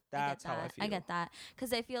 Okay. That's how I feel. I get that.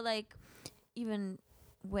 Because I feel like even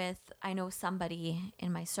I know somebody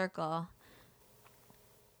in my circle,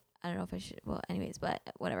 I don't know if I should, well, anyways, but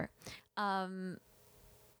whatever.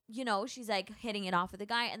 You know, she's like hitting it off with the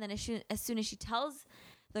guy, and then as soon as she tells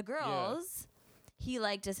the girls, he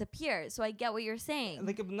like disappears. So I get what you're saying.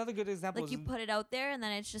 Like another good example Like is you put it out there, and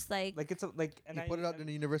then it's just like it's like, and You put it out in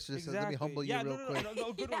the universe. Just says, let me humble you real quick.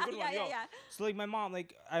 No, good yeah, one, good one. Yo. yeah. So like my mom,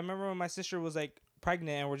 like I remember when my sister was like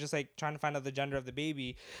pregnant and we're just like trying to find out the gender of the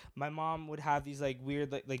baby, my mom would have these like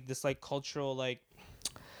weird like this like cultural like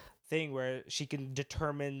thing where she can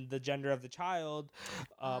determine the gender of the child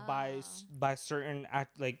by certain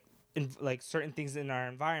in like certain things in our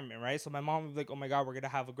environment, right? So my mom would be like, oh my god, we're gonna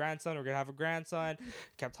have a grandson,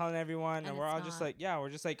 kept telling everyone, and we're all just like, we're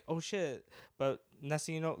just like, oh shit. But next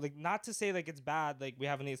thing you know, like, not to say like it's bad, like we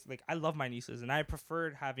have a niece, like I love my nieces and I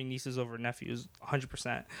preferred having nieces over nephews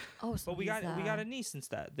 100%. Oh, so But we got a niece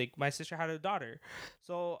instead. Like my sister had a daughter.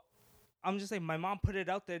 So I'm just like, my mom put it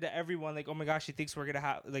out there to everyone, like, oh my gosh, she thinks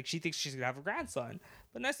she thinks she's gonna have a grandson.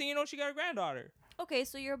 But next thing you know, she got a granddaughter. Okay,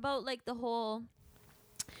 so you're about like the whole,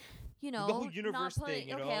 you know, the whole universe thing,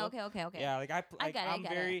 you know? Okay. Yeah, like I get I'm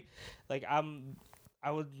very, it. like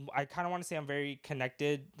I kind of want to say I'm very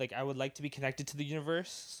connected. Like I would like to be connected to the universe,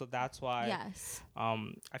 so that's why. Yes.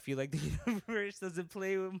 I feel like the universe doesn't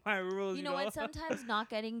play with my rules. You know what? Sometimes not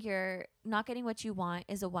getting what you want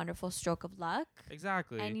is a wonderful stroke of luck.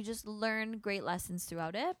 Exactly. And you just learn great lessons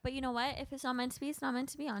throughout it. But you know what? If it's not meant to be, it's not meant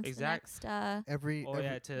to be. On to the next. To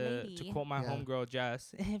lady. quote my homegirl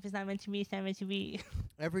Jess, if it's not meant to be, it's not meant to be.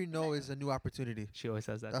 Every no is a new opportunity. She always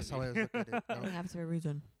says that. That's to how me. I look at it. Everything happens for a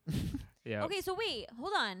reason. Yeah. Okay, so wait,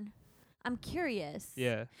 hold on. I'm curious.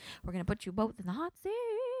 Yeah. We're gonna put you both in the hot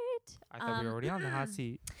seat. I thought we were already on the hot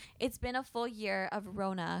seat. It's been a full year of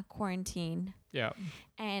Rona quarantine, Yeah.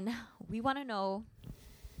 and we want to know,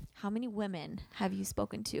 how many women have you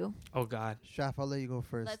spoken to? Oh God. Shaf, I'll let you go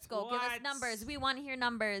first. Let's go. Give us What? numbers. We want to hear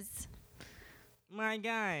numbers. My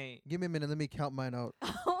guy. Give me a minute. Let me count mine out.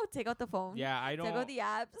 Oh, take out the phone. Yeah, I don't. Take out the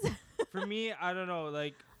apps. For me, I don't know.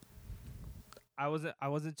 Like, I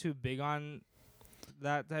wasn't too big on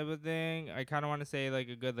that type of thing. I kind of want to say like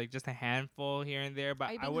a good, like just a handful here and there. But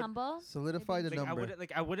Are you I being would humble? Solidify the like number.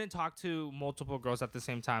 I wouldn't talk to multiple girls at the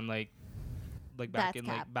same time. Like back That's in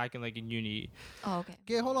cap. back in in uni. Oh, okay.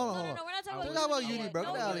 Okay, hold on. No, Hold no, on. no, we're not talking We're about talking about uni, bro.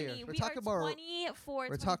 No Get outta here. uni. We're We talking are about- 24,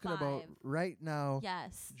 We're talking about 25. right now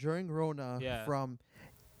Yes. during Rona Yeah. from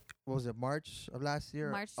what was it, March of last year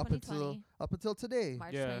March up 2020. until today.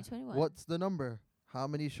 March Yeah. 2021. What's the number? How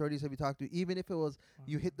many shorties have you talked to? Even if it was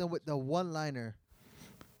you hit them with the one liner.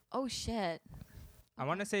 Oh, shit. I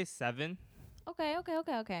want to say 7. Okay.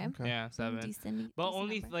 Okay. Yeah, 7. Decent. But decent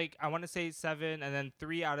only number. like I want to say 7, and then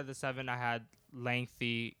 3 out of the 7 I had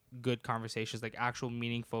lengthy, good conversations, like actual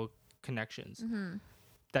meaningful connections. Mm-hmm.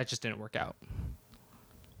 That just didn't work out.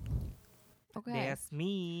 Okay. That's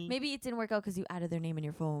me. Maybe it didn't work out because you added their name in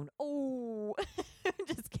your phone. Oh,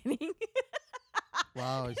 just kidding.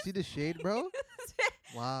 Wow, you see the shade, bro?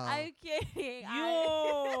 Wow. I'm kidding.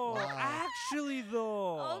 Yo, Wow. actually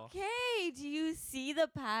though. Okay. Do you see the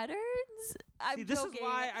patterns? I'm See, this joking. is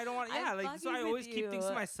why I don't want. I'm Yeah, like so I fucking always with keep things to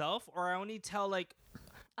you. myself, or I only tell like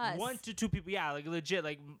Us. 1 to 2 people. Yeah, like legit,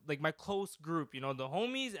 like my close group. You know, the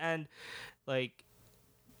homies and like.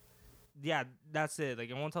 Yeah, that's it.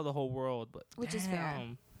 Like I won't tell the whole world, but Which is fair.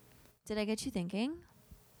 damn. Did I get you thinking?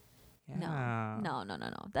 Yeah.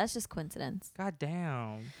 No. That's just coincidence. God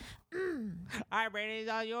damn. All right, Brandon, it's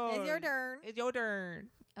all yours. turn. It's your turn.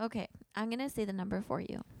 Okay. I'm going to say the number for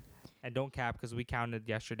you. And don't cap because we counted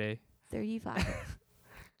yesterday. 35.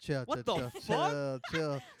 Chill, What chill, the chill, fuck?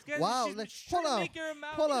 chill. This guy's Wow, just like, trying to hold on, make your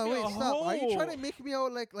mouth Hold on, into wait, a stop. Are you trying hole. to make me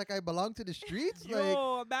out like I belong to the streets? Like,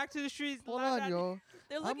 Yo, back to the streets. hold la- on, da- yo.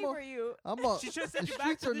 They're I'm looking a- for you. I'm a, She just the sent you back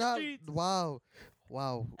streets to are the not. streets. Wow.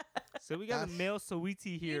 So we got a That's- male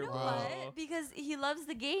Sawiti here, You know bro. what? Because he loves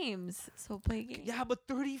the games. So play games. Yeah, but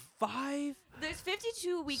 35. There's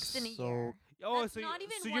 52 weeks in a So- year. Oh, That's so not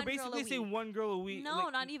even so one you're girl a basically saying week. one girl a week. No,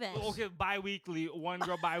 not even. Okay, bi-weekly. One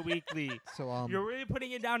girl bi-weekly. So You're really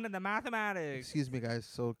putting it down to the mathematics. excuse me, guys.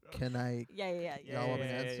 So can I? Yeah. Y'all want me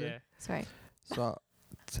to answer? Sorry. So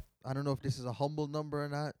I don't know if this is a humble number or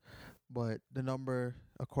not, but the number,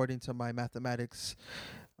 according to my mathematics,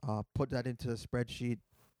 put that into a spreadsheet,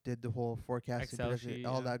 did the whole forecasting, Excel prediction, sheet,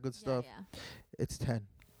 all yeah. that good stuff. Yeah. It's 10.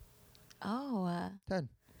 Oh. 10.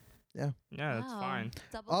 Yeah, that's wow. fine.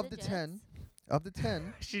 Double Of the digits. 10. Of the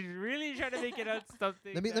 10. She's really trying to make it out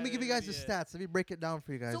something. Let me that give you guys the is- stats. Let me break it down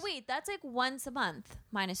for you guys. So wait, that's like once a month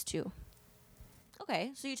minus 2.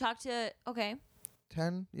 Okay, so you talk to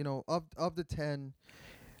 10, of the 10,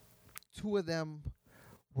 2 of them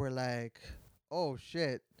were like, oh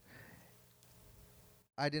shit,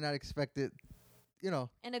 I did not expect it, in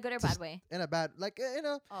a good or to bad way. in a bad, like in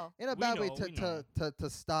a Oh, in a We bad way know, we know. to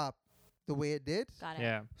stop the way it did. got it.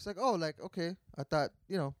 Yeah. It's like, oh, like, okay, I thought,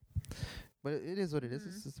 but it is what it is.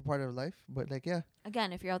 Mhm. It's a part of life. But like, yeah,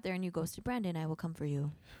 Again, if you're out there and you ghosted Brandon, I will come for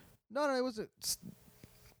you. no, it wasn't.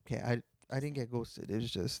 Okay, I didn't get ghosted. It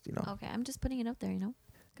was just, Okay, I'm just putting it out there.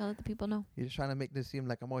 Gotta let the people know. you're just trying to make this seem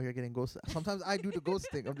like I'm out here getting ghosted. Sometimes I do the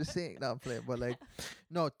ghosting. I'm just saying, no, I'm playing. But like,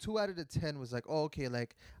 no, 2 out of the 10 was like, oh, okay,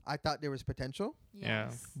 like I thought there was potential, Yeah.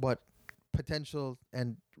 Yes. but potential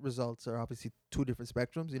and results are obviously 2 different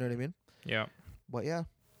spectrums. You know what I mean? Yeah. But yeah.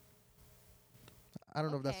 I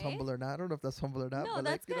don't know if that's Okay. humble or not. I don't know if that's humble or not. No, but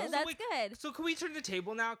that's like, good. So That's wait, good. So can we turn the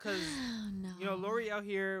table now? Cause Oh, no. Lori out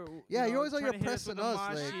here. Yeah, you're always out trying here to hit us with pressing the us,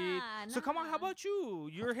 mosh like- sheet. Nah, So come on, how nah. about you?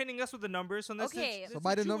 You're hitting us with the numbers, so let's Okay. let's So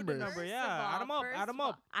by the hit you with numbers. number. First Yeah, of add them all- up, add first them of all,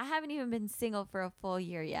 up. I haven't even been single for a full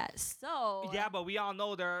year yet. So Yeah, but we all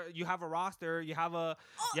know you have a roster, you have a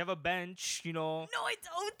bench, no, I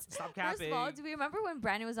don't. Stop First of all, capping. do we remember when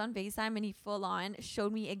Brandon was on FaceTime and he full on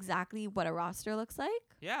showed me exactly what a roster looks like?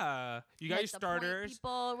 Yeah, you got Like your the point starters.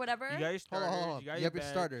 people, whatever. You got your hold starters. on, hold on. You got You have your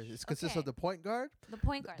bench. starters. It consists of Okay. the point guard, the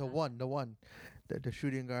point guard. the then. one, the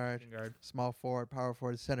shooting guard, Shooting guard. small forward, power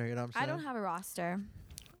forward, center. You know what I'm I saying? don't have a roster.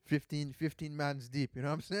 15 mans deep. You know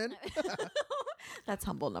what I'm saying? That's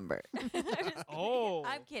humble number. Oh.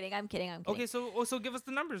 I'm kidding. Okay, so give us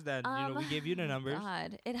the numbers then. We gave you the numbers.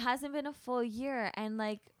 God, it hasn't been a full year, and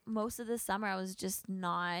like most of the summer, I was just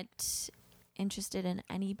not interested in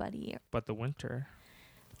anybody. But the winter.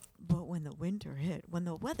 But when the winter hit, when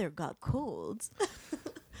the weather got cold,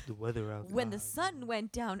 The weather out. when the sun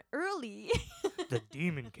went down early, the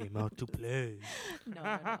demon came out to play.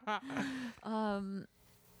 no.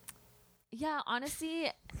 Yeah, honestly,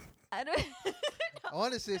 I don't. I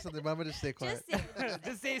want to say something, but I'm gonna stay quiet.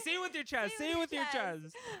 Just say, Just say it with your chest. Say Say it it with with your your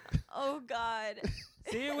chest. oh God.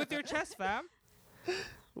 Say it with your chest, fam.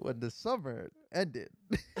 When the summer ended,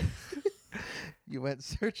 you went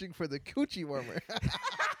searching for the coochie warmer.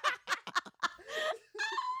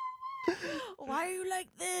 Why are you like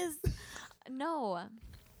this? No.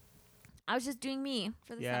 I was just doing me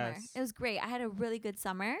for the summer. Yes. It was great. I had a really good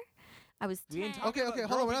summer. I was We ain't 10. talking Okay, about-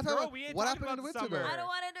 hold on. girl, We're not girl, talking we about ain't what talking happened in the about winter, summer. though. I don't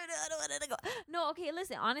want to do it. I don't want to go. No, okay,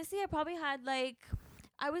 listen. Honestly, I probably had like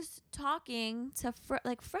I was talking to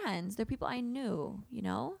like friends. They're people I knew,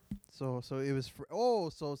 So it was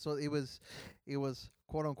so it was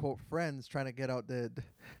quote unquote friends trying to get out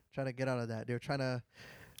of that. They're trying to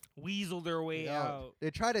Weasel their way yeah, out.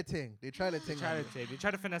 They tried to ting. They tried to ting. Try on to you. take. They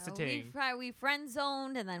try to finesse a ting. We friend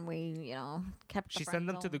zoned and then we, kept the She friend sent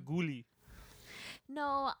them to the zone. ghoulie.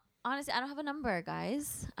 No, honestly, I don't have a number,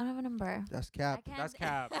 guys. I don't have a number. That's cap. I can't That's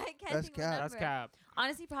cap. I can't That's think of a cap. That's number. cap.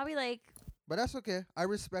 Honestly, probably like But that's okay. I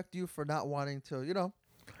respect you for not wanting to,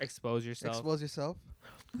 Expose yourself. expose yourself.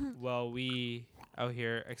 Well, we out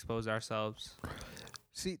here expose ourselves.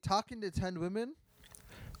 See, talking to 10 women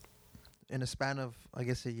in a span of, I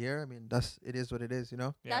guess, a year. I mean, it is what it is,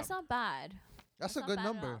 Yeah. that's not bad. That's Not a good bad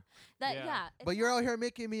at number. all. That Yeah. yeah. it's But you're not- out here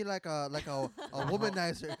making me like a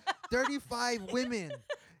womanizer. 35 women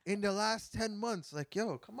in the last 10 months. Like,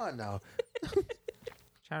 yo, come on now.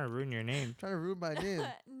 Trying to ruin your name. Trying to ruin my name.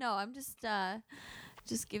 No, I'm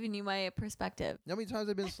just giving you my perspective. You know how many times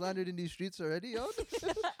I've been slandered in these streets already, yo?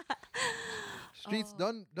 Streets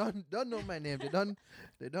Oh. don't know my name.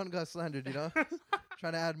 They done got slandered,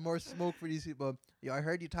 Trying to add more smoke for these people. Yo, I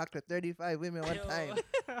heard you talked to 35 women one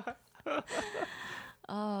time.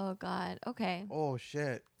 Oh God. Okay. Oh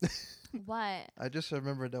shit! What? I just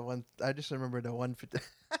remembered the one. I just remembered the one. Do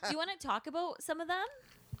you want to talk about some of them?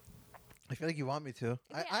 I feel like you want me to.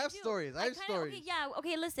 Okay, I have do. stories. I have stories. Okay, yeah.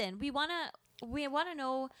 Okay, listen. We wanna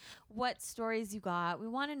know what stories you got. We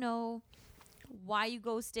wanna know why you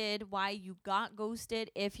ghosted, why you got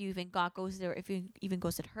ghosted, if you even got ghosted, or if you even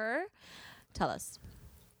ghosted her. Tell us.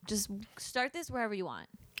 Just start this wherever you want.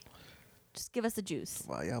 Just give us the juice.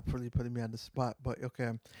 Wow, y'all probably putting me on the spot, but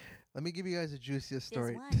okay. Let me give you guys the juiciest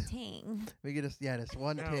story. There's one thing. Let me get this. Yeah, this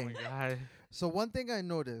one Oh thing. my god. So one thing I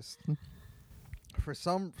noticed, for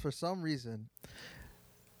some reason,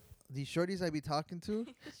 these shorties I be talking to,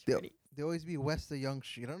 they always be west of Young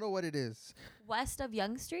Street. I don't know what it is. West of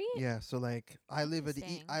Young Street? Yeah, so like I live at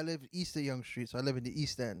Interesting. I live east of Young Street, so I live in the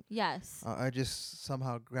East End. Yes. I just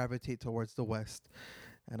somehow gravitate towards the West,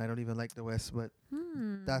 and I don't even like the West, but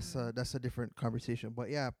that's a different conversation. But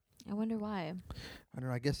yeah, I wonder why. I don't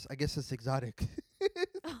know. I guess it's exotic.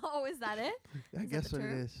 Oh, is that it? I Is that guess the what it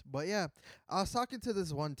term? is. But yeah, I was talking to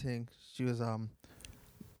this one thing. She was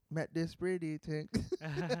met this pretty thing.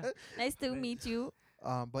 Nice to meet you.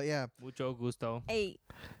 But yeah, Mucho gusto. Hey.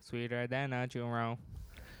 Sweeter than a churro.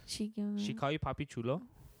 She Call you Papi Chulo?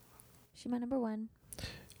 She my number one.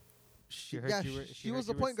 She heard yeah, you were, she heard was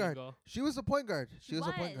the you were point guard. single. She was the point guard. She She was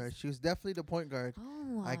the point guard. was. She was definitely the point guard.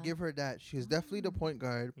 Oh. I give her that. She was definitely the point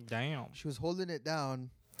guard. Damn. She was holding it down.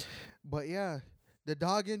 But yeah, the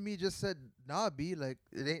dog in me just said, "Nah, B, like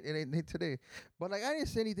it ain't today." But like I didn't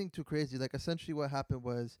say anything too crazy. Like essentially what happened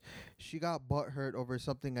was she got butthurt over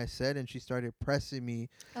something I said and she started pressing me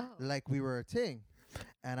Oh. like we were a thing.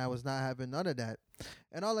 And I was not having none of that.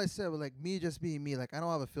 And all I said was like me just being me, like I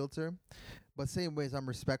don't have a filter. But same ways I'm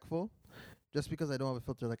respectful. Just because I don't have a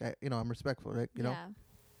filter, like I'm respectful, right? You know? Yeah.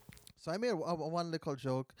 So I made a one little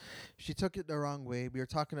joke. She took it the wrong way. We were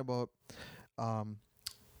talking about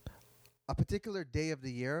a particular day of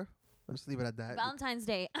the year. I'll just leave it at that. Valentine's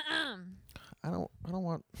Day. I don't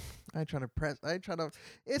want. I ain't trying to press. I ain't trying to.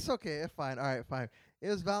 It's okay. It's fine. All right, fine. It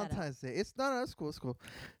was that up. Valentine's Day. It's no, it's cool. It's cool.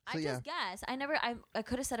 So I yeah, just guessed. I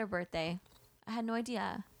could have said her birthday. I had no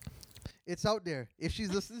idea. it's out there. If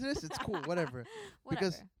she's listening to this, it's cool. Whatever.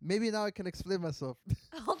 Because Whatever. maybe now I can explain myself.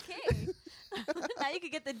 Okay. Now you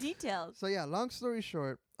could get the details. So yeah, long story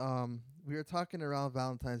short, we were talking around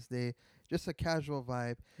Valentine's Day, just a casual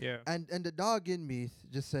vibe, Yeah. and the dog in me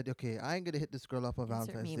just said, okay, I ain't gonna hit this girl up on Insert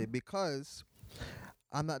Valentine's meme. Day because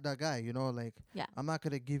I'm not that guy, like Yeah. I'm not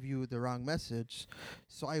gonna give you the wrong message.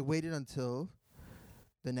 So I waited until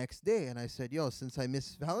the next day and I said, yo, since I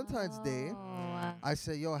missed Valentine's Day, Oh. I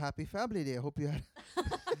said, yo, happy family day. I hope you had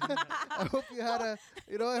I hope you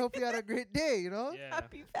had a great day, Yeah.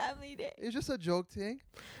 Happy Family Day. It's just a joke thing.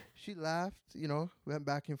 She laughed, went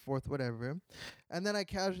back and forth, whatever. And then I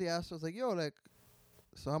casually asked her, I was like, yo, like,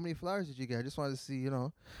 so how many flowers did you get? I just wanted to see,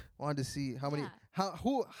 wanted to see how many, Yeah.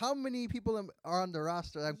 how many people are on the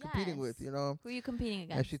roster that I'm competing with, Yes. Who are you competing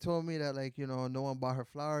And against? she told me that, like, no one bought her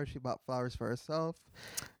flowers. She bought flowers for herself.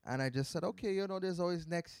 And I just said, okay, there's always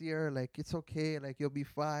next year. Like, it's okay. Like, you'll be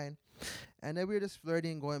fine. And then we were just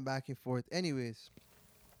flirting, going back and forth. Anyways,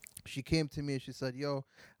 she came to me and she said, yo,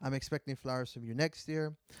 I'm expecting flowers from you next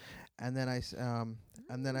year. And then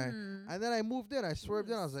and then I moved in. I swerved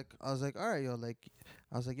in. I was like, all right, yo,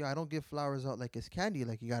 yo, I don't give flowers out like it's candy.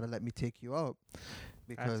 Like, you gotta let me take you out,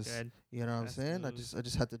 because That's good. you know what I'm That's saying. smooth. I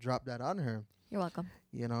just had to drop that on her. You're welcome.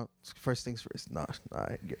 First things first. No,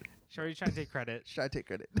 I get it. Shorty trying to take credit. Should I take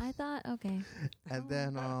credit? I thought, okay. And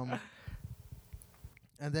then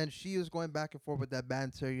and then she was going back and forth with that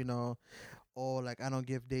banter, oh, like I don't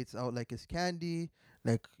give dates out like it's candy.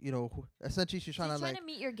 Like, essentially she's trying to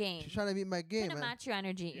meet your game. she's trying to meet my game. Trying to match your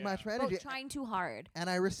energy. Yeah. Match my But energy. trying too hard. And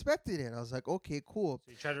I respected it. I was like, okay, cool.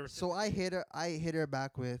 So you try to So I hit her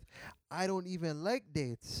back with, I don't even like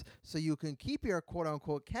dates. So you can keep your quote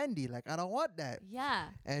unquote candy. Like, I don't want that. Yeah.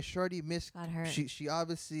 And Shorty Got hurt. she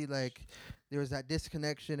obviously, like, there was that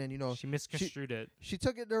disconnection, and she misconstrued it. she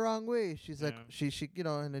took it the wrong way. She's like, Yeah. she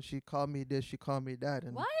and then she called me this, she called me that,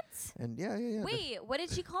 and What? and yeah. Wait, what did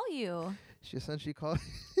she call you? She essentially called.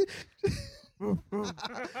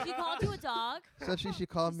 She called you a dog? Essentially, she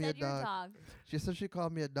called She me a said you're dog. She essentially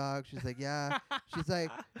called me a dog. She's like, yeah. She's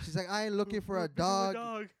like, I ain't looking for a dog.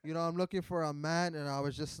 I'm looking for a man. And I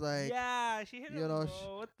was just like, yeah, she hit you him. know,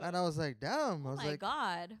 bro. What the? and I was like, damn. I Oh was my like,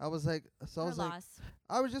 God. I was like, so I Her was like, loss.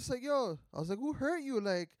 I was just like, yo, I was like, who hurt you?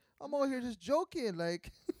 Like, I'm out here just joking.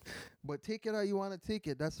 Like, but take it how you want to take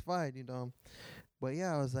it. That's fine, But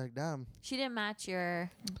yeah, I was like, damn. She didn't match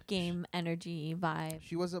your game energy vibe.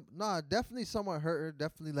 She wasn't. Nah, definitely somewhat hurt her.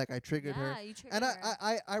 Definitely like I triggered her. Yeah, you triggered And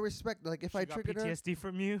her. I respect, like, if She I got triggered her, PTSD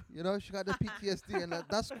from you. you know, she got the PTSD, and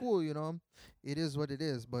that's cool, you know. It is what it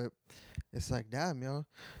is, but it's like, damn, yo,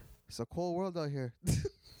 it's a cold world out here.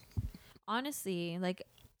 Honestly, like,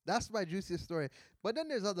 That's my juiciest story. But then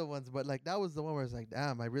there's other ones, but like that was the one where it's like,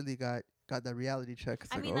 damn, I really got that reality check.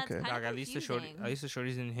 It's I like, mean, that's okay. kind Dog, of at least the confusing.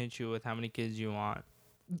 shorties didn't hit you with how many kids you want.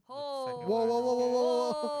 Oh, Whoa, whoa, whoa, whoa,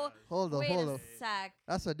 whoa, whoa. Hold on, Wait hold a on. sec.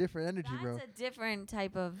 That's a different energy, That's bro. a different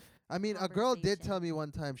type of. I mean, a girl did conversation. tell me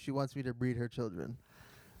one time she wants me to breed her children.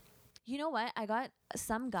 You know what? I got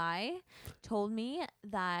some guy told me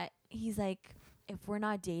that he's like, if we're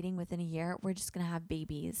not dating within a year, we're just gonna have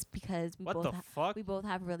babies because What the fuck? we both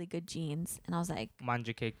have really good genes. And I was like,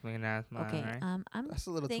 Manja cake looking ass man, okay, right? I'm That's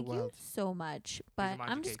a little too thank you wild. so much, He's a but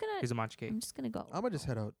manja I'm just cake. gonna He's a manja cake. I'm just gonna go. I'm gonna just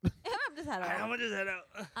head out. I'm just head How out. much is that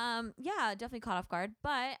out? Yeah, definitely caught off guard,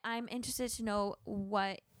 but I'm interested to know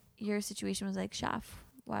what your situation was like, Shaf.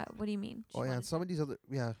 What do you mean? She Oh yeah, wanted and some of these other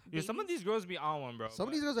Yo, some of these girls be on one, bro. some of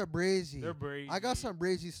but these girls are brazy. they're brazy. I got some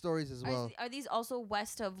brazy stories as well. Are these also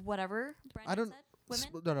west of whatever? I don't- Said?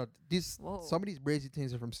 Women? No, these Whoa. some of these brazy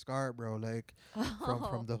things are from Scar, bro. Like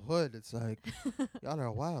from the hood. It's like y'all are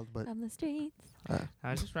wild, but From the streets.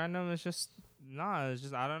 It's just random. It's just It's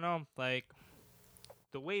just I don't know. Like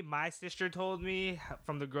the way my sister told me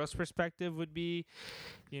from the girl's perspective would be,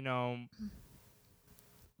 you know,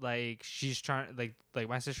 like she's trying like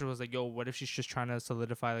my sister was like, yo, what if she's just trying to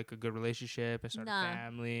solidify like a good relationship and start Nah. a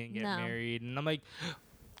family and get No. married? And I'm like,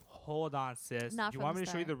 hold on, sis. Not Do you from want the me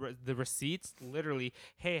to show you start. the receipts? Literally,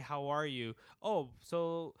 hey, how are you? Oh,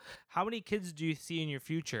 so how many kids do you see in your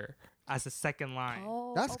future? As a second line.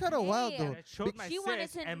 Oh, That's kinda wild, okay. though. And I showed my She wanted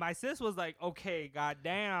sis, to- and my sis was like, "Okay,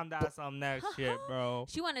 goddamn, that's some next shit, bro."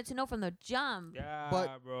 She wanted to know from the jump. Yeah,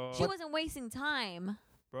 But- bro. She wasn't wasting time.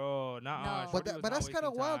 Bro, nah. No. but that's kind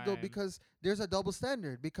of wild though, because there's a double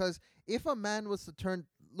standard. Because if a man was to turn,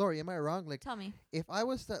 Lori, am I wrong? Like, Tell me. if I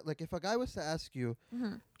was to, like, if a guy was to ask you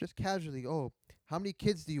Hmm. just casually, oh, how many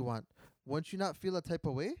kids do you want? Wouldn't you not feel a type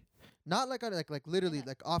of way? Not like like literally Yeah.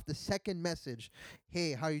 like off the second message,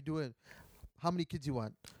 hey, how you doing? How many kids you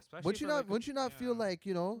want? Wouldn't you not feel like,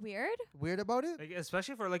 you know, Weird? weird about it? like,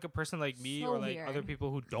 especially for like a person like me So or like other weird. people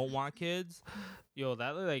who don't want kids, yo,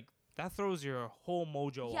 that throws your whole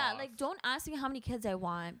mojo Yeah, off. like don't ask me how many kids I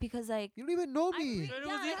want because like You don't even know I me. agree. So it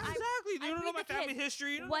Yeah, was- like, exactly. I You don't know read my the family kids.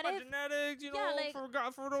 history. You don't What know my if- genetics. You yeah, know,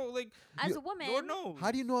 like- like as You- a woman, Lord knows.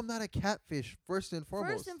 How do you know I'm not a catfish? First and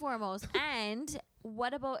foremost. first and foremost, and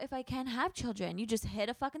what about if I can't have children? You just hit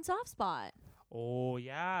a fucking soft spot. Oh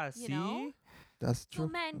yeah, You see. know? That's So true.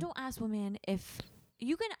 men, don't ask women if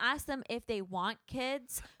you can ask them if they want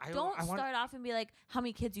kids. Don't I want- start off and be like, how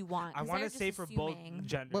many kids you want. I 'cause want they're to say just for both assuming.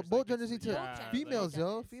 genders. But both like, genders it's- need to. Both genders. Females, yo.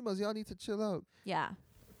 genders. Females, y'all need to chill out. Yeah. Yeah,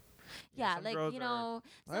 Yeah, some like girls you are- know,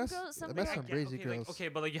 some That's- girls, some that's girls. I some get- brazy okay, girls. okay,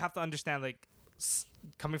 but like you have to understand, like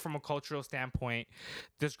coming from a cultural standpoint,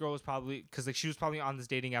 this girl was probably because like she was probably on this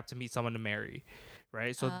dating app to meet someone to marry,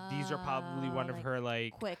 right? So these are probably one of like, her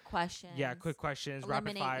like Quick questions. yeah, quick questions,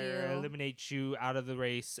 rapid Eliminate fire, you. eliminate you out of the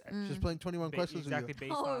race. She's Mm. playing 21 questions exactly with you.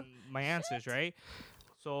 based Oh, on my answers, right?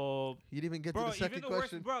 So You didn't even get bro, to the second even the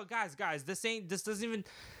question. worst, bro, guys, this doesn't even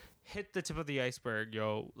hit the tip of the iceberg,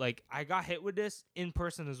 yo. Like I got hit with this in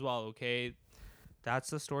person as well. Okay,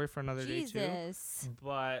 that's the story for another day too. Jesus.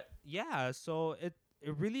 But yeah, so it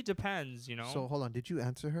really depends, you know. So hold on, did you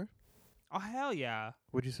answer her? Oh hell yeah,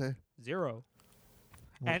 What'd you say? 0.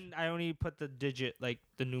 What? And I only put the digit, like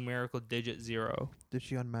the numerical digit 0. Did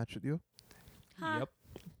she unmatch with you? Huh. Yep.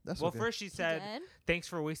 That's Well, okay. first she She said, did? "Thanks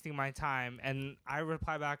for wasting my time," and I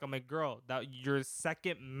reply back, "I'm like, girl, that your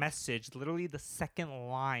second message, literally the second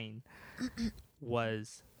line,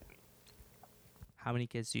 was." How many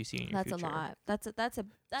kids do you see in your That's future? a lot. That's a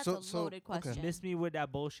So, loaded okay. question. Miss me with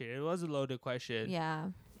that bullshit. It was a loaded question. Yeah.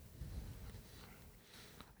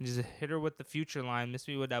 Just hit her with the future line. Miss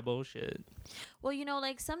me with that bullshit. Well, you know,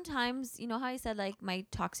 like sometimes, you know how I said like my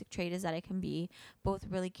toxic trait is that I can be both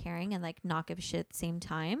really caring and like not give a shit at the same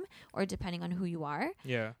time, or depending on who you are.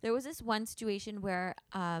 Yeah. There was this one situation where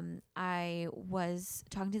I was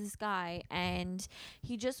talking to this guy and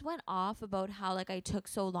he just went off about how like I took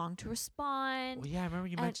so long to respond. Well, yeah, I remember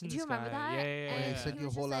you And mentioned do this you remember guy. that? Yeah, Oh, yeah, he And sent he you a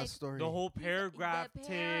was whole just ass like- story. the whole He's- paragraph. The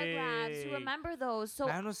paragraphs. You take. remember those? So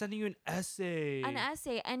Man was sending you an essay. an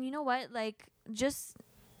essay, and you know what? Like just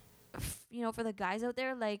for the guys out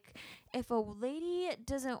there, like, if a lady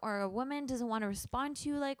doesn't or a woman doesn't want to respond to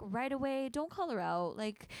you like right away, don't call her out.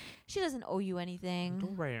 Like, she doesn't owe you anything.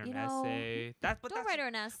 Don't write her an know? essay. Don't write her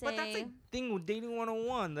an essay. But that's like thing with dating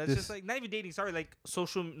 101. That's just like not even dating. Sorry, like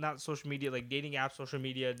not social media, like dating apps, social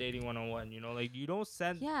media, dating 101. Like you don't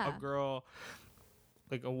send a girl,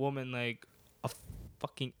 like a woman, like a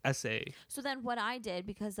fucking essay. So then what I did,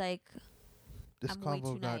 because like this I'm way too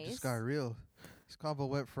convo nice. just got real. This convo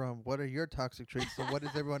went from what are your toxic traits to what is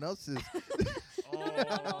everyone else's. No,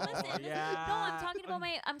 listen. Yeah. No, I'm talking about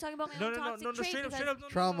my own toxic trait. Straight up,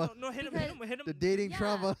 trauma. No, hit him. The dating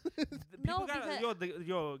trauma. No,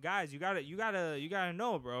 yo, guys, you gotta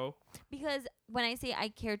know, bro. Because when I say I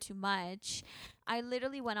care too much, I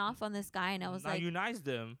literally went off on this guy and I was like, you niced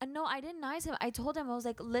him. No, I didn't nice him. I told him, I was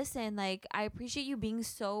like, listen, like, I appreciate you being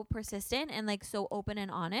so persistent and like so open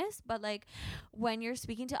and honest, but like when you're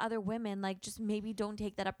speaking to other women, like just maybe don't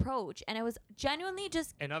take that approach. And it was genuinely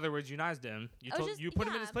just, in other words, you niced him. You put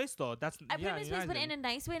him in his place though. I put him in his place, but in a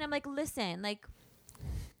nice way. And I'm like, listen, like,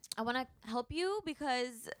 I want to help you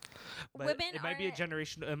because women it might be a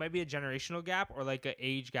generational gap or like an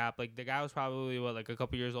age gap. Like the guy was probably like a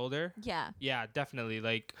couple years older. Yeah, definitely.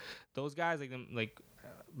 Like those guys, like them, like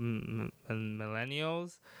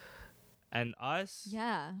millennials, and us.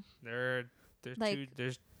 Yeah, there's like,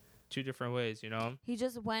 there's two different ways. He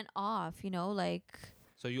just went off. Like.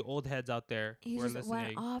 So you old heads out there, he who are just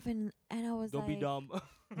listening, went off, and I was don't like, be dumb.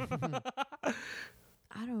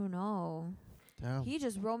 I don't know. Damn. He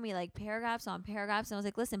just wrote me like paragraphs on paragraphs, and I was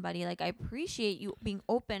like, "Listen, buddy, like I appreciate you being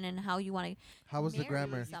open and how you want to." How was the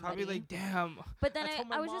grammar? Somebody. Probably like, damn. But then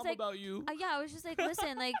I was just like, about you. I was just like,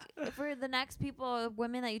 listen, like for the next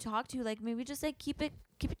women that you talk to, like maybe just like keep it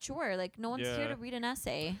short. Like no one's here to read an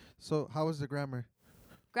essay. So how was the grammar?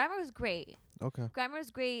 Grammar was great. Okay. Grammar is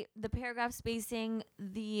great. The paragraph spacing,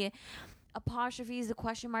 the apostrophes, the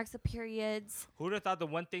question marks, the periods. Who would have thought the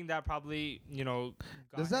one thing that probably,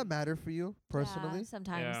 does that matter for you personally? Yeah,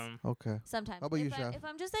 sometimes. Yeah. Okay. Sometimes. How about you, Chef? If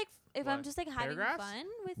I'm just like I'm just like having fun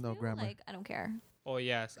with you, grammar. like I don't care. Oh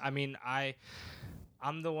yes, I mean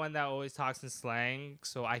I'm the one that always talks in slang,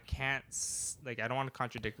 so I can't I don't want to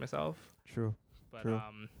contradict myself. True. But True.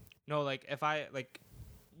 no, like if I like.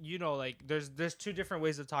 Like there's two different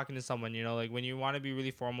ways of talking to someone, like when you want to be really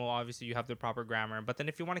formal, obviously you have the proper grammar, but then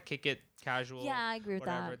if you want to kick it casual, yeah, I agree with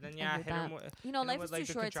whatever, that. then yeah, hit them with, life is like too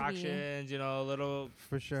the short contractions, to be. A little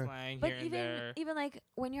for sure slang but here and there. even like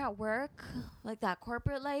when you're at work, like that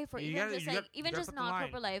corporate life, or You even gotta- just you like gotta- even you gotta just put the not line.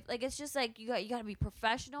 corporate life, like it's just like you got to be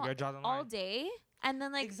professional You gotta draw the all line. day. And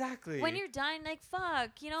then like exactly when you're done, like fuck,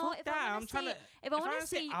 Fuck if that. I I'm want to trying say, to. if I want to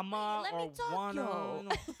say, ama let or me talk, wanna, yo.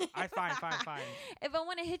 no. I fine. If I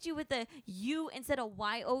want to hit you with a U instead of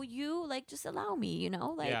YOU, like just allow me,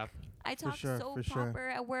 like Yeah. I talk sure, so for sure. proper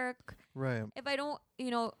at work. right. If I don't,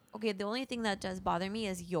 okay, the only thing that does bother me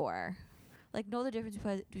is your. Like know the difference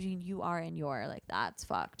between you are and your. Like that's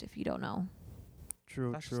fucked if you don't know.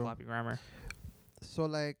 True. That's just true. sloppy grammar. So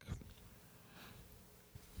like.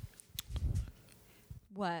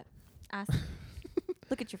 What? Ask.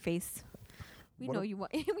 Look at your face. We What know a- you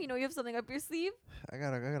want. We know you have something up your sleeve. I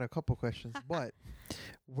got a couple questions, but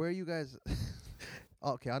where you guys?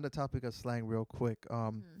 Okay, on the topic of slang, real quick.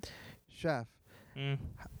 Chef, Mm.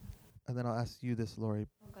 and then I'll ask you this, Lori.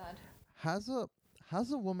 Oh God.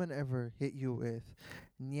 Has a woman ever hit you with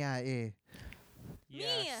 "nya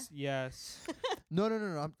Yes. No.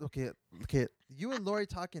 I'm okay. You and Lori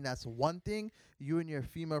talking, that's one thing. You and your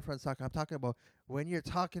female friends talking. I'm talking about when you're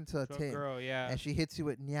talking to a To a thing girl, yeah. and she hits you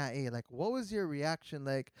with "nya." Like, what was your reaction?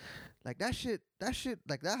 Like that shit.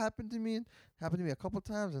 Like that happened to me. Happened to me a couple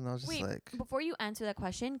times, and I was just Wait, like, before you answer that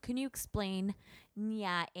question, can you explain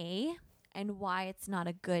 "nyae" and why it's not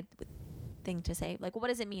a good thing to say? Like, what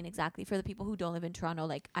does it mean exactly for the people who don't live in Toronto,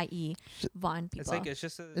 like i.e. Vaughan people? It's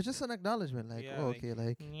just it's just an acknowledgement. Like, Yeah, oh, like- okay,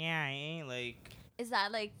 like yeah, ain't like. Is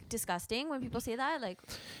that like disgusting when people say that? Like,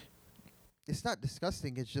 it's not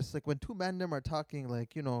disgusting. It's just like when two men them are talking,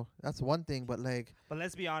 like, that's one thing. But like, But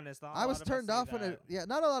let's be honest. Not a I lot was of us turned say off when that.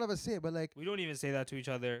 not a lot of us say it, but like, We don't even say that to each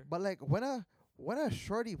other. but like when a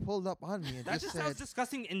shorty pulled up on me and That just just sounds said,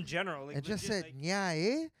 disgusting in general. Like, and just legit, said, like, "Yeah,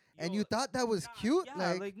 eh?" And yo, you thought that was nah, cute,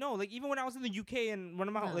 Yeah, like, no, like even when I was in the UK and one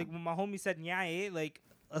of my No. like when my homie said yeah, like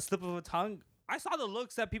a slip of a tongue, I saw the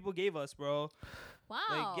looks that people gave us, bro. wow.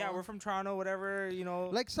 Like yeah, we're from Toronto, whatever,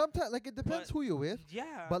 like sometimes, like it depends But- who you with.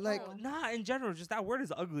 yeah, but, like- no, nah, in general, just that word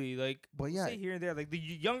is ugly. Like, But we'll yeah. say here and there, like the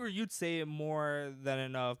younger you'd say it more than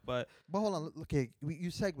enough, but But hold on, okay, you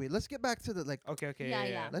segue. Let's get back to the like. okay, Yeah, yeah,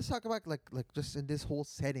 yeah. Let's talk about like just in this whole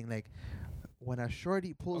setting, like when a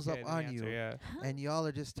shorty pulls Okay, up the on answer, you yeah. and y'all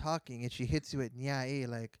are just talking and she hits you with nya,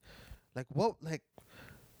 like what,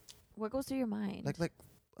 What goes through your mind? like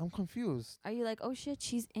I'm confused. Are you like, oh shit,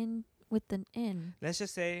 she's in with the in? Let's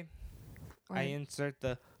just say Or I insert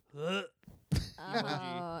the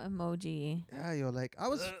emoji. Yeah, yo, like I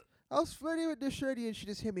was flirting with this shorty and she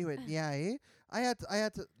just hit me with nya. I had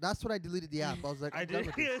to. That's when I deleted the app. I was like, I'm done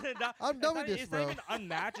with this. I'm done with this, it's bro. not even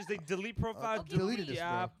unmatched. It's like delete profile, Okay, deleted delete this, bro.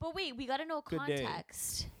 app. But wait, we gotta know Good day.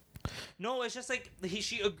 context. No, it's just like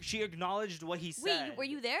she acknowledged what he said. Wait, were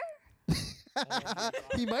you there?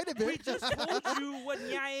 He might have been. We just told you what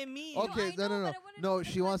nyaya means. Okay, No, I know, no. but I wanted No, to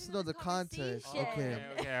she wants to know the context context. of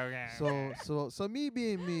this Okay. conversation. So me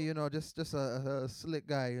being me, just a slick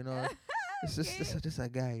guy, It's just a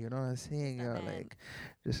guy, you know what I'm saying? Just a man. Like,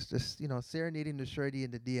 just serenading the shorty in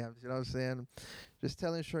the DMs, you know what I'm saying? Just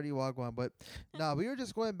telling shorty wagwan. But nah, we were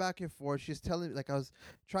just going back and forth. She's telling me, like, I was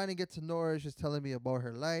trying to get to know her. She's telling me about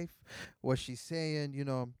her life, what she's saying,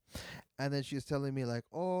 and then she's telling me like,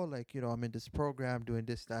 oh, like, I'm in this program doing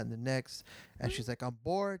this, that, and the next. And she's like, I'm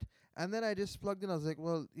bored. And then I just plugged in. I was like,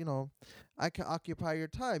 well, I can occupy your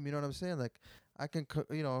time. You know what I'm saying? Like, I can,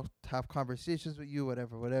 have conversations with you,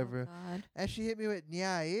 whatever. Oh, God. And she hit me with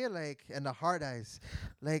nya, like, and the hard eyes.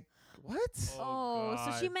 Like, what? Oh,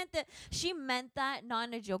 so God. she meant that not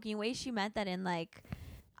in a joking way. She meant that in like,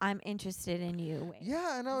 I'm interested in you way.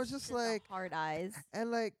 Yeah, and I was It's just the like, hard eyes. and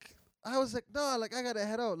like, I was like, no, like, I gotta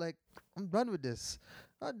head out. Like, I'm done with this.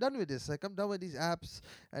 I'm done with this. Like, I'm done with these apps.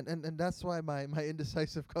 And that's why my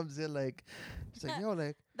indecisive comes in. Like, it's like, yo,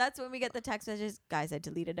 like, That's when we get the text messages. Guys, I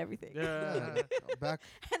deleted everything. Yeah. back.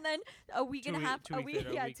 And then a week and a half, 2 weeks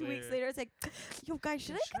later, a week 2 weeks later. later, it's like, yo, guys,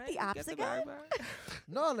 should I get the apps again?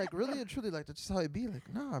 No, like, really and truly, like, that's just how it be.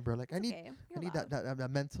 Like, nah, bro. Like, I need Okay, I you're need allowed.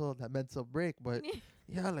 that mental break. But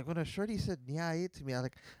yeah, like when a shorty said nya to me,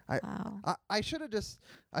 Wow. I should have just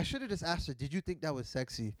asked her, did you think that was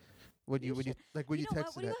sexy? When you You texted know what? that?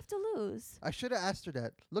 What do you have to lose? I should have asked her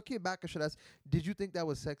that. Looking back, I should ask, did you think that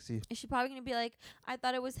was sexy? Is she probably gonna be like, I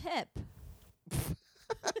thought it was hip.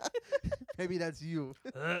 Maybe that's you.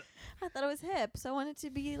 I thought it was hip, so I wanted to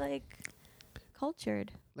be like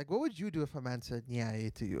cultured. Like, what would you do if a man said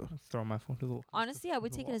nya to you? Throw my phone to the wall. Honestly, I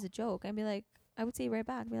would take it as a joke. I'd be like, I would say right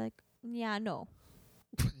back, be like, yeah, no.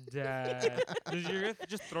 Dad. You're gonna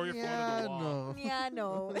just throw your phone to the wall. no. Yeah,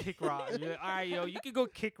 no. Kick rocks. You're like, all right, yo, you can go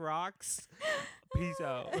kick rocks. Peace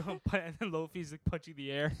out. And then Lofi's like punching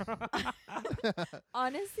the air.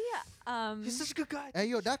 Honestly, He's such a good guy. And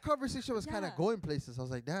yo, that conversation was kind of Yeah. going places. I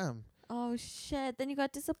was like, damn. oh shit. Then you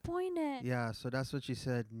got disappointed. Yeah, so that's what she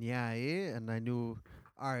said, nya, and I knew,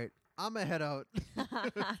 all right, I'm going to head out.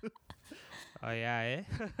 Oh, yeah, eh?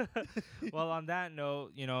 Well, on that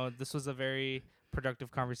note, this was a very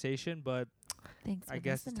productive conversation, but Thanks. I for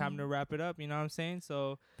guess it's time to listening. wrap it up. You know what I'm saying?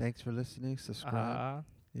 So, Thanks for listening. Subscribe.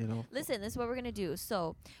 Listen, this is what we're gonna do.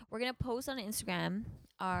 So we're gonna post on Instagram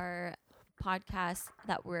our podcast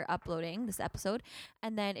that we're uploading this episode,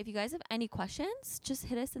 and then if you guys have any questions, just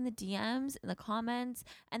hit us in the DMs, in the comments,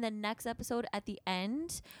 and then next episode at the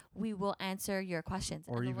end we will answer your questions.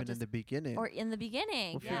 Or and then even we'll in just- the beginning. or in the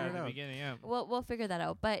beginning. We'll figure yeah. it in the out. beginning, yeah. We'll figure that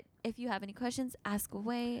out. But if you have any questions, ask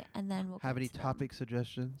away, and then we'll Have get any to them. topic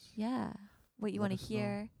suggestions? Yeah. What you Let want to us know.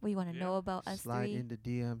 hear? What you want to Yeah. know about us Slide three? in the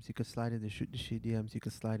DMs. You could slide in the Shoot the Sheet DMs. You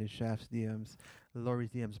could slide in Shaft's DMs,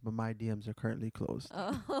 Lori's DMs, but my DMs are currently closed.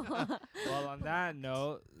 Oh. Well, on that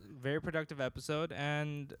note, very productive episode,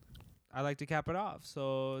 and I like to cap it off.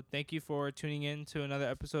 So thank you for tuning in to another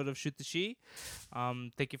episode of Shoot the Sheet.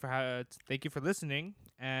 Thank you for listening,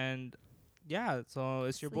 and yeah, so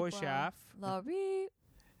it's your boy Sleep well. Shaf. Laurie.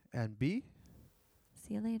 And B,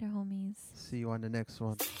 See you later, homies. see you on the next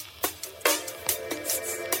one.